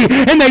cuss you,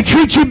 and they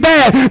treat you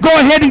bad, go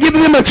ahead and give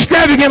them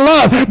extravagant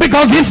love,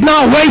 because it's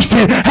not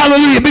wasted.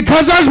 Hallelujah.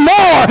 Because there's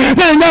more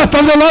than enough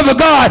of the love of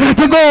God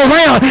to go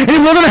around. And if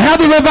we're going to have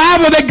the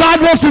revival that God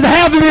wants us to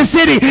have in this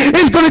city,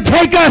 it's going to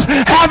take us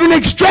having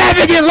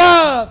extravagant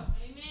love.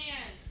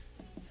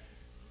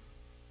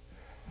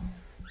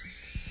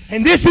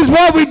 And this is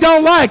what we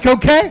don't like,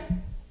 okay?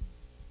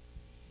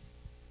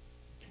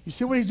 You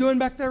see what he's doing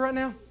back there right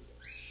now?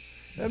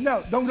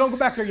 No, don't go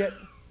back there yet.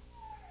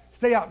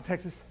 Stay out,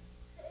 Texas.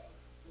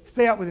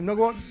 Stay out with him. Don't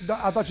go.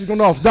 I thought you were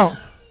going off. Don't.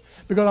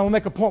 Because I'm going to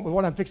make a point with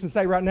what I'm fixing to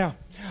say right now.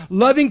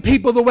 Loving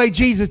people the way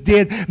Jesus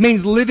did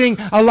means living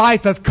a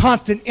life of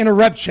constant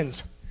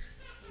interruptions.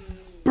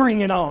 Bring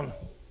it on.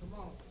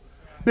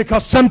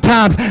 Because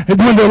sometimes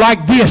when they're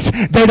like this,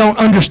 they don't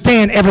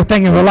understand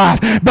everything in their life.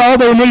 But all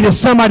they need is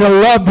somebody to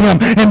love them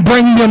and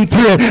bring them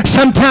through it.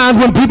 Sometimes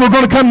when people are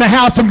going to come to the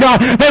house of God,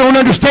 they don't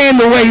understand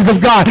the ways of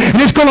God.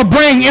 And it's going to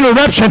bring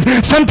interruptions.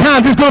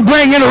 Sometimes it's going to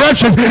bring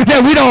interruptions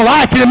that we don't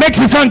like, and it makes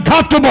us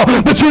uncomfortable.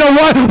 But you know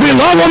what? We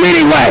love them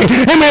anyway.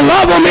 And we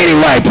love them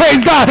anyway.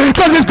 Praise God.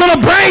 Because it's going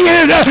to bring,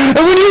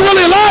 when you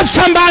really love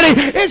somebody,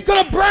 it's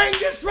going to bring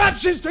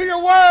disruptions to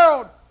your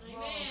world.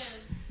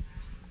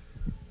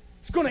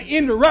 It's going to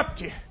interrupt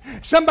you.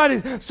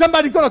 Somebody's going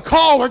to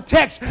call or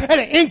text at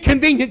an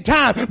inconvenient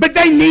time, but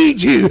they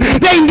need you.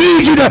 They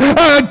need you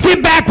to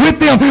get back with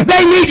them.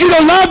 They need you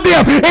to love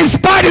them in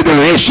spite of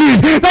their issues.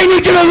 They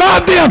need you to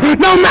love them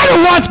no matter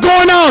what's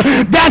going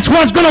on. That's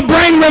what's going to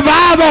bring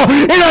revival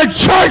in our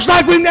church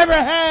like we've never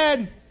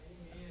had.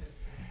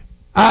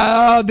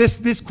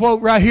 This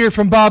quote right here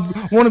from Bob.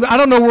 I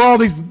don't know where all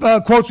these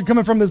quotes are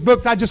coming from. This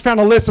book. I just found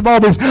a list of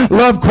all these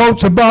love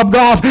quotes of Bob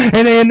Goff,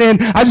 and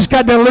I just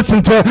got done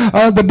listening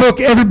to the book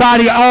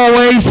Everybody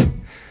Always.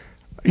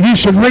 You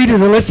should read it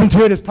or listen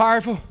to it. It's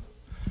powerful.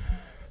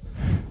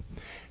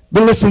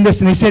 But listen,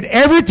 he said,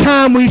 every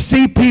time we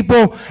see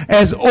people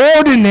as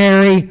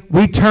ordinary,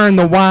 we turn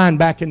the wine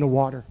back into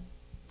water.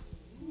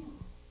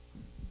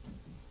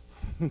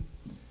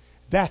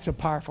 That's a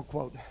powerful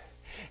quote.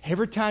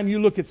 Every time you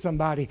look at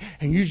somebody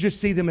and you just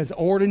see them as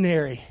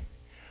ordinary,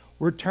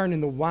 we're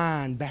turning the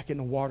wine back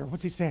into water.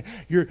 What's he saying?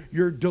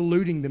 You're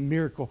diluting the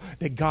miracle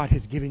that God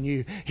has given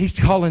you. He's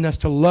calling us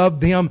to love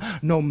them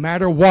no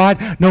matter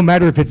what, no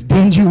matter if it's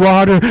dingy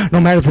water,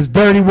 no matter if it's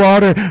dirty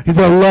water.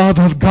 The love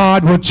of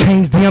God will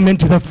change them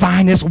into the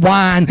finest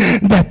wine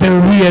that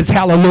there is.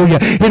 Hallelujah.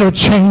 It'll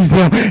change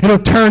them. It'll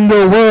turn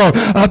their world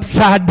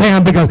upside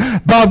down, because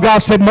Bob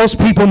Goff said most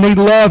people need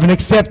love and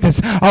acceptance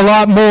a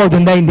lot more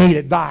than they need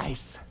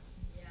advice.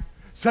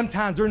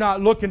 Sometimes they're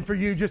not looking for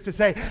you just to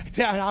say,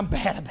 I'm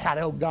bad about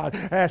it. Oh, God,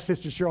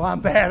 Sister Cheryl, I'm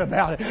bad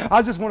about it. I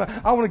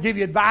want to give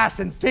you advice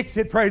and fix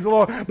it, praise the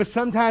Lord. But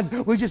sometimes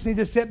we just need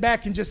to sit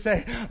back and just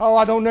say, oh,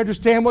 I don't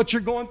understand what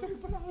you're going through,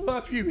 but I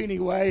love you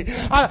anyway.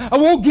 I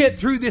won't get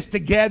through this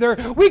together.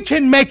 We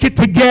can make it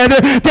together.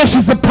 This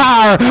is the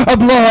power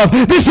of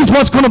love. This is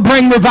what's going to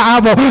bring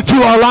revival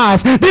to our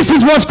lives. This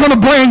is what's going to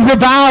bring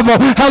revival,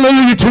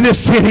 hallelujah, to this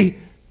city.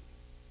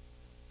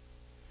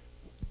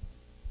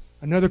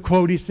 Another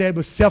quote he said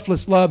was,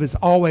 selfless love is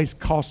always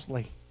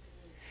costly.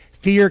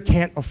 Fear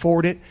can't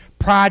afford it.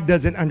 Pride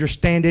doesn't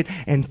understand it.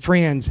 And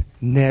friends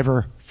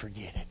never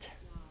forget it.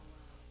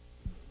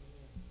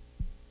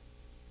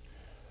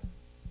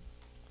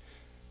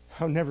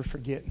 I'll never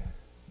forget.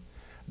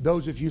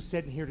 Those of you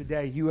sitting here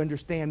today, you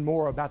understand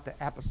more about the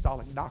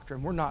apostolic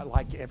doctrine. We're not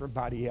like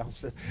everybody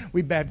else.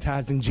 We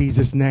baptize in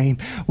Jesus' name.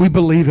 We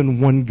believe in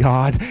one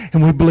God,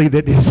 and we believe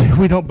that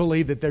we don't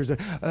believe that there's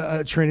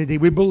a Trinity.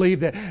 We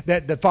believe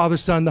that the Father,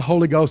 Son, the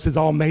Holy Ghost is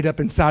all made up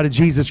inside of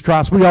Jesus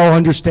Christ. We all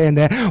understand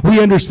that. We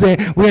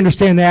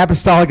understand the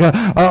apostolic.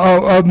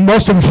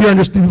 Most of us here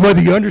understand, whether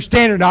you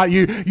understand or not,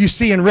 you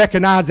see and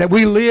recognize that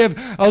we live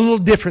a little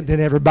different than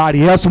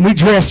everybody else, and we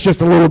dress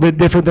just a little bit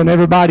different than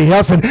everybody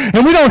else, and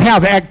we don't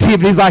have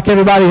activities like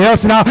everybody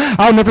else. And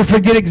I'll never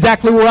forget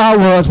exactly where I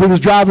was. We was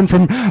driving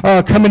from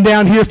coming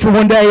down here for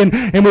one day,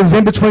 and we was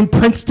in between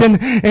Princeton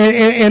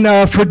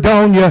and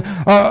Fredonia,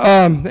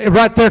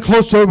 right there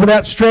close to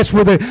that stretch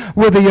where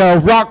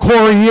the rock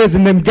quarry is,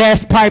 and them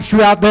gas pipes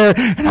are out there.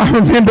 And I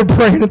remember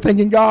praying and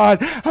thinking, God,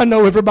 I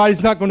know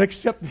everybody's not going to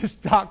accept this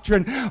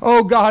doctrine.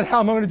 Oh God, how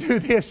am I going to do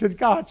this? And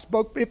God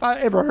spoke. If I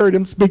ever heard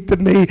him speak to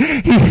me,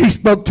 he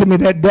spoke to me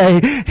that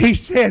day. He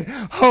said,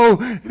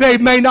 oh, they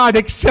may not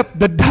accept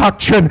the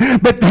doctrine,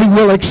 but they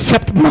will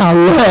accept my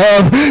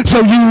love. So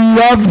you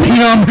love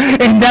them,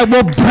 and that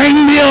will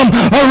bring them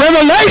a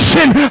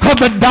revelation of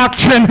the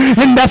doctrine.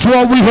 And that's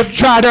what we have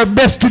tried our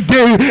best to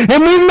do. And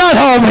we've not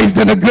always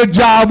done a good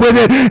job with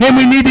it. And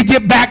we need to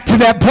get back to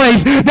that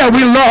place that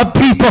we love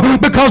people,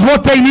 because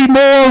what they need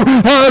more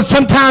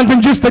sometimes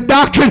than just the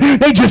doctrine,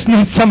 they just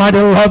need somebody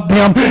to love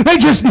them. They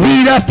just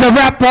need us to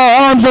wrap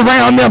our arms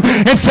around them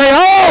and say,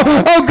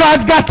 oh,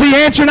 God's got the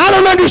answer, and I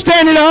don't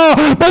understand it all,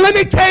 but let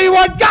me tell you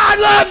what, God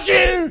loves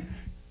you.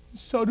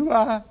 So do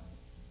I.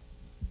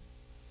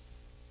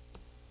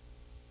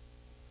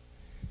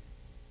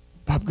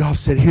 Bob Goff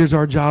said, here's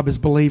our job as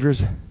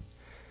believers.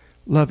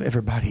 Love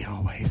everybody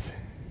always.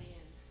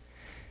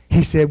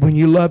 He said, when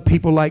you love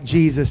people like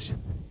Jesus,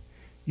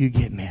 you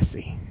get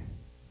messy.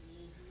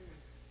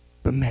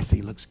 But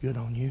messy looks good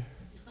on you.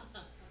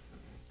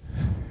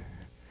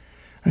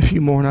 A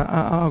few more, and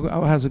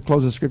I'll have to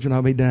close the scripture and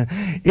I'll be done.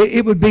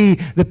 It would be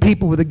the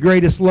people with the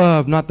greatest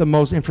love, not the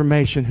most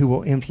information, who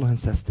will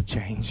influence us to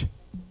change.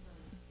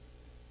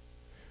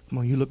 Come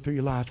on, you look through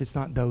your life. It's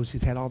not those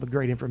who've had all the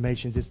great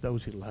information. It's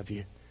those who love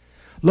you.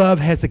 Love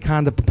has the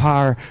kind of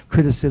power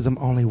criticism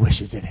only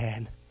wishes it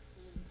had.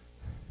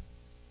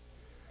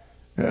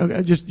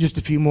 Just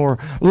a few more.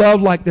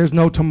 Love like there's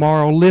no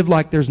tomorrow. Live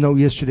like there's no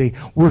yesterday.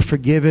 We're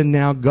forgiven.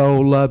 Now go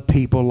love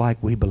people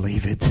like we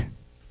believe it.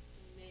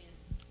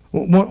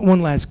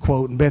 One last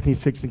quote, and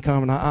Bethany's fixing to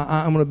come, and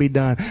I'm going to be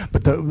done.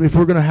 But if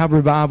we're going to have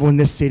revival in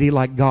this city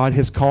like God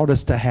has called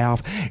us to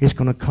have, it's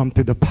going to come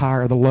through the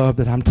power of the love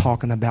that I'm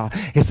talking about.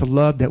 It's a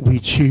love that we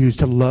choose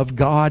to love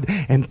God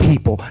and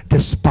people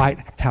despite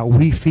how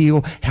we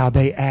feel, how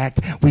they act.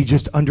 We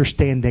just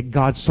understand that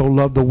God so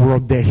loved the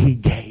world that he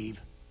gave.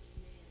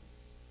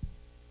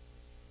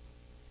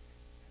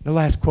 The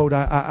last quote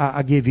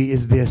I give you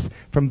is this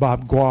from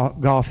Bob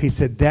Goff. He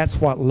said, "That's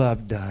what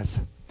love does.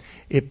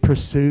 It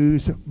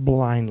pursues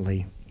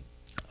blindly,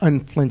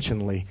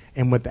 unflinchingly,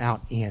 and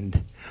without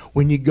end.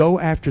 When you go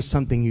after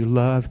something you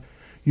love,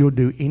 you'll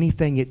do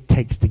anything it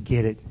takes to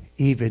get it,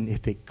 even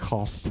if it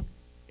costs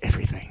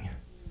everything."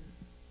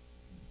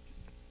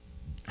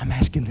 I'm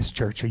asking this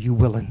church, are you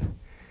willing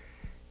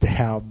to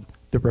have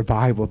the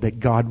revival that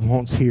God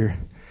wants here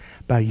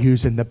by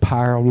using the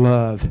power of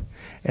love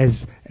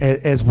as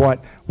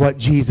what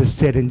Jesus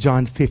said in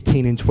John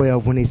 15 and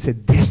 12 when he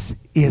said, "This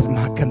is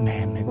my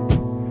commandment."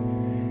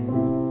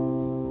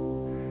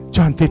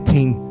 John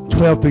 15,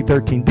 12 through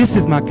 13. "This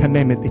is my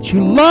commandment, that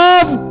you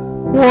love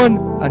one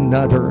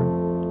another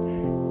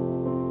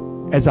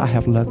as I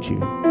have loved you."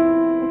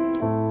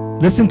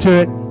 Listen to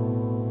it.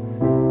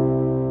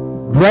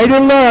 "Greater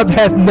love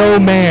hath no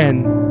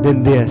man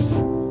than this,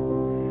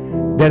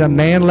 that a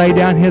man lay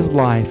down his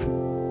life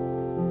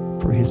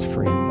for his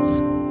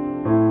friends."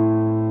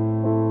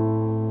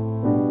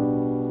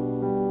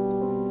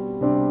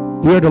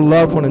 We are to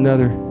love one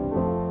another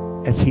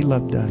as he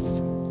loved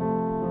us.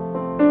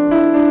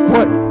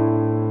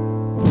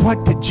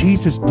 What did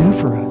Jesus do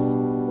for us?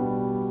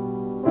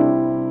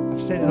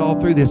 I've said it all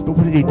through this, but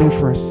what did he do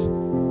for us?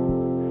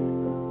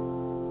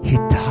 He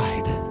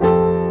died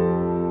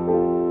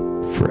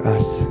for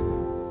us.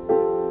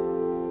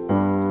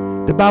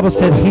 The Bible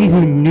said he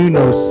who knew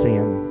no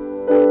sin.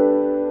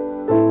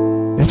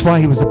 That's why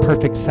he was a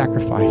perfect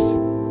sacrifice.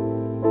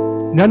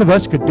 None of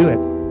us could do it.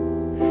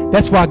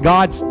 That's why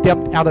God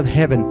stepped out of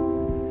heaven.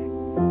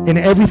 And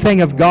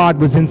everything of God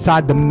was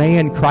inside the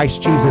man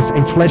Christ Jesus,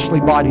 a fleshly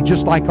body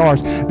just like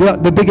ours.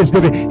 The biggest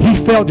difference, he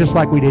felt just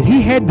like we did.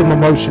 He had them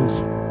emotions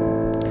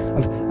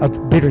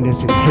of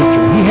bitterness and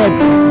hatred. He had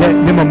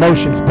them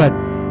emotions, but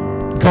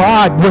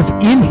God was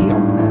in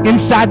him,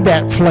 inside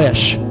that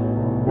flesh.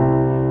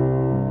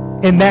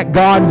 And that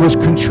God was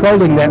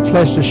controlling that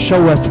flesh to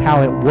show us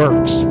how it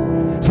works.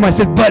 Somebody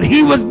says, "But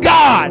he was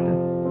God."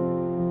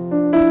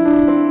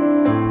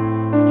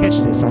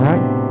 Catch this, all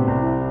right?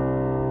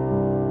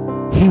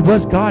 He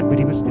was God, but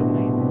he was still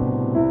man.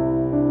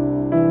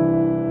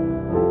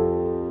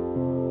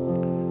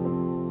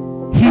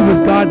 He was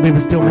God, but he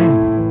was still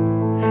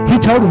man. He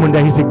told him one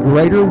day, he said,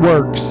 "Greater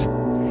works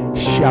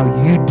shall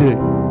you do."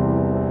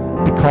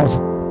 Because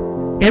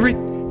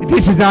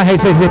this is not how he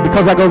said,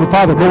 "Because I go to the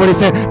Father." But what he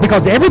said,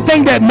 because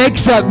everything that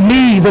makes up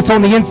me, that's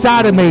on the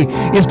inside of me,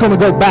 is going to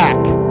go back.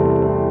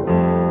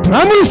 But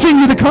I'm going to send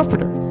you the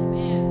Comforter.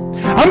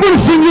 I'm going to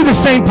send you the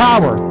same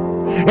power.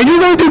 And you're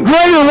going to do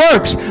greater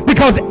works,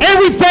 because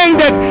everything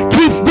that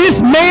keeps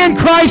this man,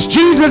 Christ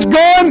Jesus,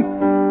 going,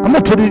 I'm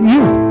going to put it in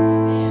you.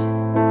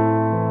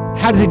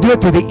 How does he do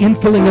it? Through the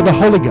infilling of the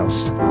Holy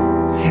Ghost.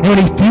 And when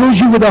he fills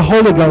you with the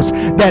Holy Ghost,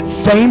 that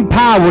same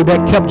power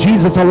that kept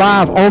Jesus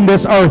alive on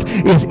this earth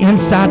is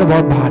inside of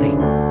our body.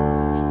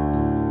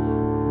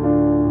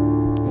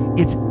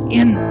 It's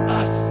in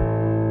us.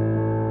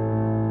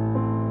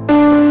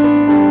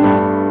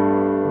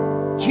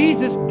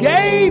 Jesus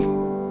gave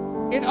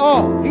it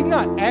all. He's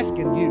not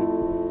asking you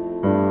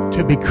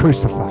to be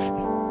crucified.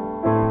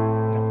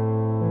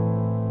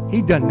 No.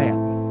 He done that.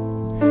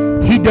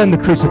 He done the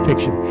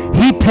crucifixion.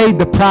 He paid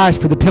the price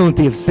for the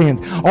penalty of sin.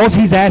 All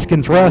he's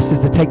asking for us is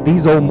to take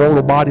these old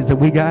mortal bodies that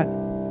we got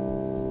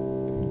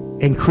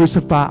and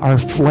crucify our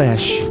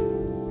flesh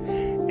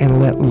and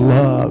let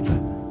love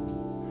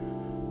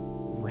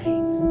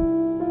reign.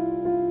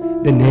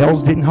 The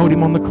nails didn't hold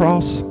him on the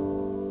cross.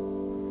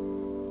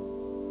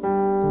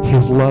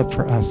 His love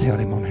for us held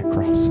him on that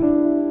cross.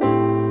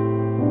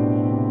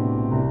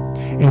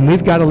 And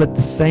we've got to let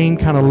the same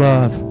kind of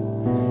love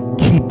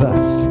keep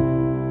us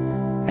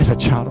as a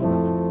child of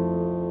God.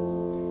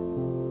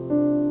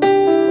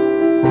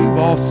 You've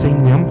all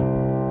seen them.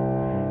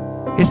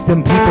 It's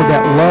them people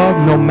that love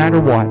no matter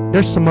what.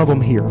 There's some of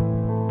them here.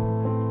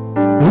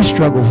 We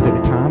struggle with it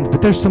at times,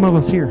 but there's some of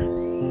us here.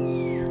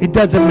 It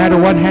doesn't matter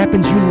what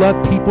happens. You love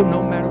people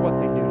no matter what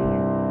they do to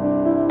you.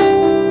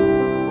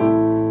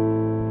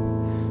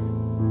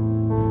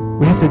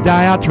 We have to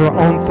die out to our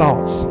own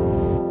thoughts,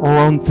 our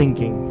own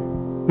thinking.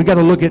 We got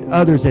to look at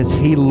others as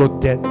he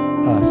looked at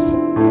us.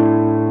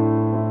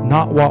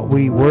 Not what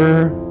we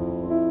were,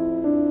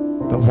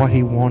 but what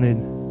he wanted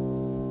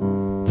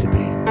to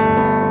be.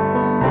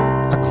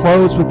 I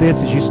close with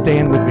this as you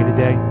stand with me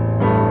today.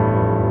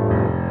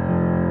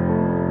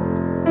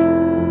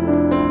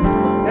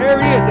 There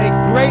is a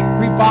great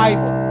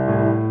revival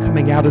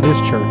coming out of this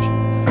church.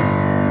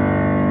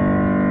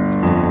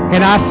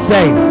 And I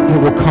say it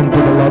will come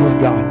through the love of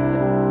God.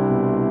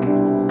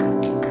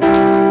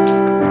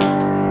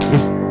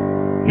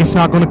 It's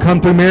not going to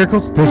come through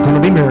miracles. There's going to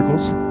be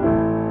miracles.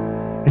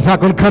 It's not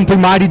going to come through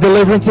mighty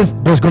deliverances.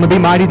 There's going to be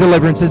mighty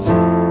deliverances.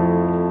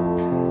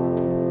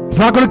 It's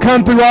not going to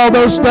come through all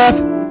those stuff.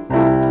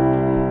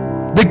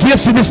 The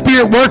gifts of the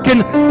Spirit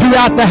working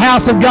throughout the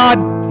house of God.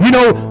 You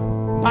know,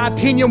 my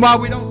opinion, why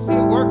we don't see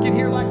it working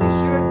here like it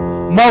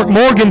should. Mark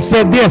Morgan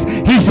said this.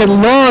 He said,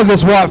 love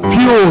is what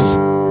fuels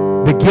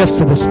the gifts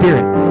of the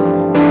Spirit.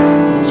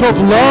 So if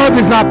love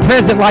is not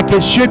present like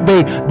it should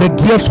be, the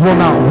gifts will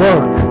not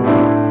work.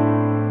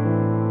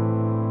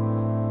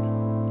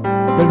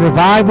 The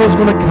revival is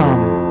going to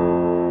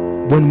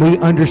come when we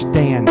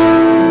understand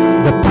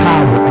the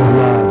power of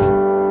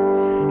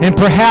love. And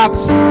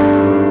perhaps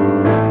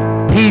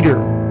Peter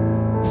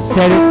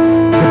said it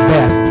the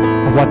best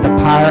of what the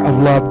power of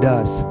love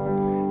does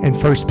in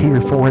 1 Peter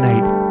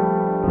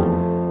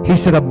 4:8. He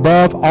said,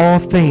 above all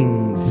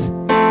things,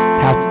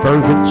 have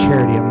fervent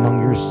charity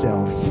among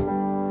yourselves,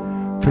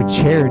 for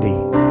charity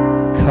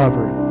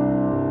covereth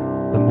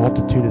the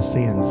multitude of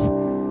sins.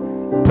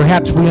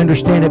 Perhaps we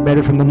understand it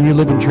better from the New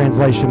Living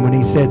Translation when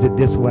he says it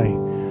this way.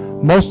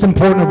 Most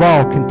important of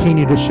all,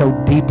 continue to show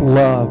deep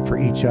love for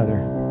each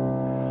other,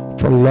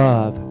 for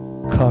love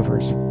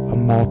covers a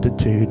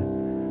multitude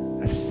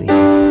of sins.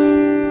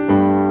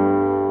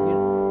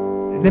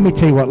 Let me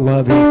tell you what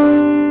love is.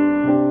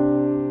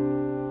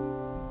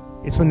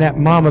 It's when that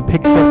mama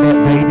picks up that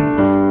baby.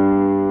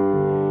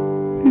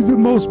 He's the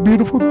most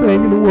beautiful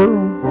thing in the world.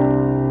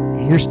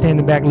 And you're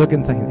standing back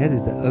looking thinking, that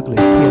is the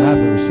ugliest kid I've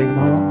ever seen in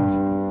my life.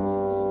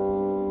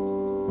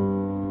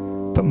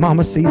 But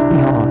mama sees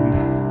beyond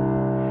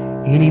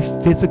any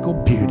physical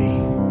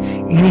beauty,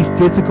 any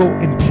physical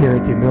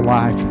impurity in their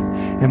life.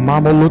 And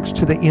mama looks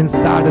to the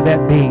inside of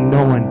that being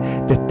knowing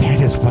that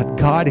that is what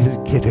God has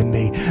given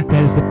me.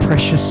 That is the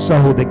precious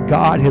soul that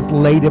God has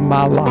laid in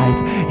my life.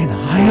 And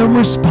I am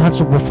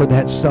responsible for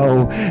that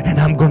soul. And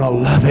I'm going to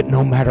love it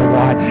no matter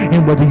what.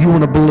 And whether you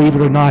want to believe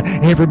it or not,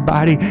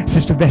 everybody,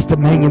 Sister Vesta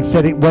Mangan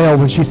said it well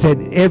when she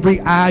said, every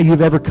eye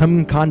you've ever come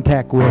in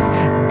contact with,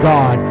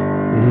 God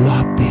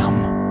loved them.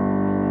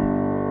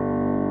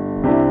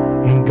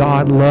 And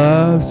God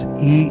loves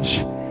each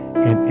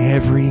and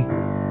every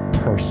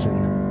person.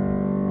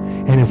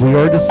 And if we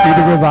are to see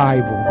the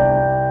revival,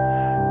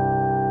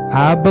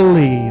 I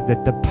believe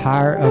that the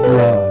power of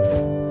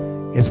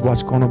love is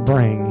what's going to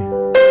bring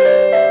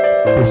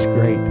this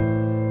great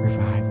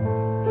revival.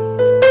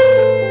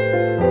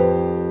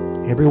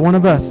 Every one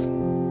of us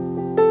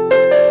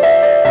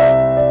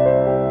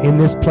in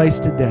this place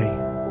today,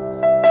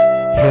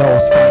 hell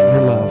is fighting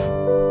your love.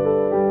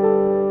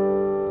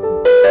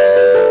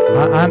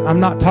 I'm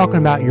not talking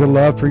about your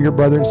love for your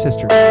brother and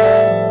sister.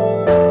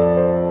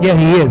 Yeah,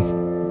 he is.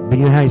 But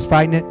you know how he's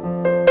fighting it?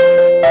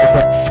 With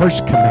that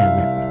first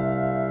commandment.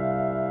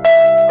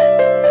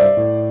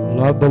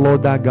 Love the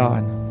Lord thy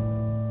God.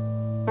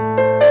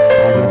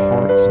 All your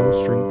heart, soul,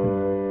 strength,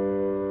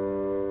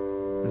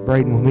 and mind.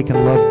 Braden, when we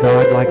can love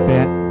God like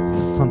that,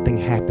 something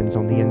happens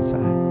on the inside.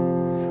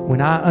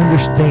 When I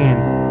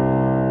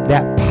understand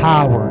that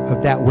power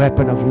of that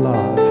weapon of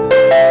love,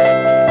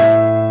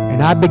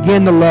 and I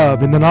begin to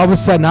love, and then all of a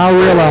sudden I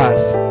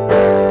realize,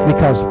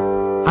 because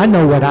I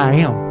know what I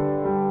am.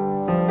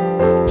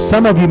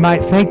 Some of you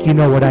might think you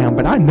know what I am,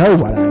 but I know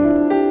what I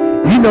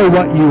am. You know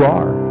what you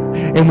are.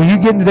 And when you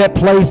get into that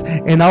place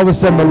and all of a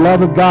sudden the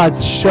love of God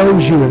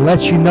shows you and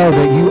lets you know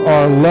that you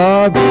are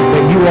loved,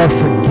 that you are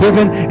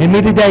forgiven. And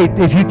me today,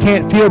 if you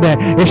can't feel that,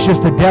 it's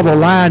just the devil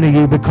lying to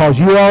you, because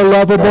you are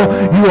lovable,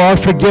 you are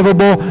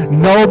forgivable.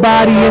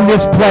 Nobody in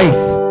this place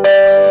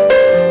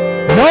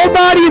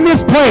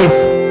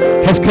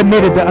has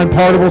committed the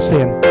unpardonable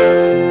sin.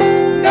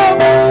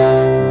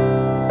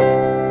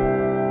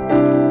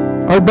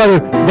 Our brother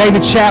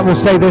David Schatt will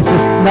say this,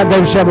 not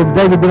David Schatt, but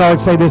David Bernard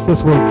say this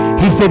week.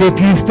 He said, if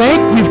you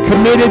think you've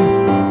committed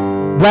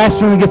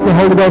blasphemy against the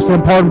Holy Ghost and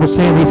unpardonable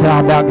sin, he said,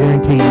 I'll about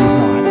guarantee you've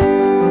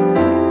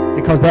not.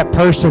 Because that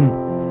person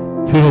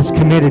who has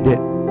committed it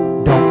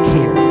don't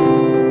care.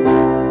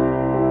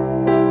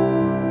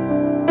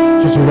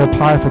 Just a real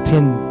powerful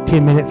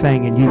 10-minute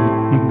thing, and you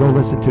can go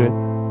listen to it.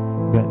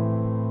 But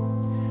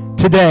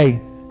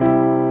today,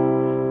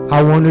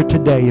 I wonder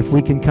today if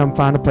we can come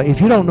find a place. If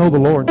you don't know the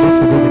Lord, this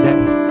would be the day.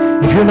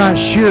 If you're not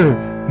sure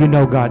you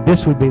know God,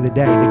 this would be the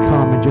day to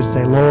come and just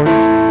say, Lord,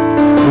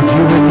 would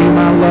you renew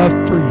my love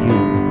for you?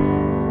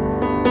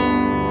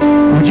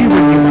 Would you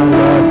renew my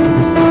love for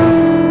the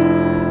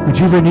sinner? Would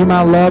you renew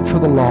my love for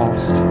the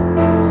lost? If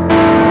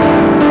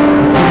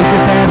you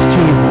just ask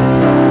Jesus.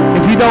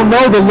 If you don't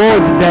know the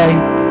Lord today,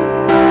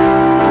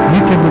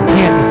 you can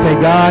repent and say,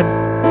 God,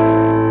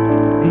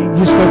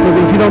 just go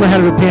through. If you don't know how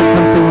to repent,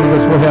 come see one of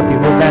us. We'll help you.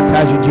 We'll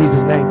baptize you in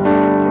Jesus' name.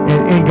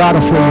 And God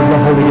will fill you with the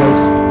Holy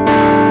Ghost.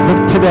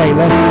 But today,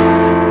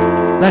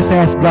 let's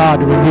ask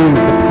God to renew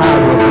the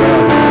power of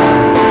love.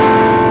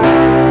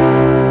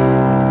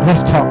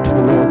 Let's talk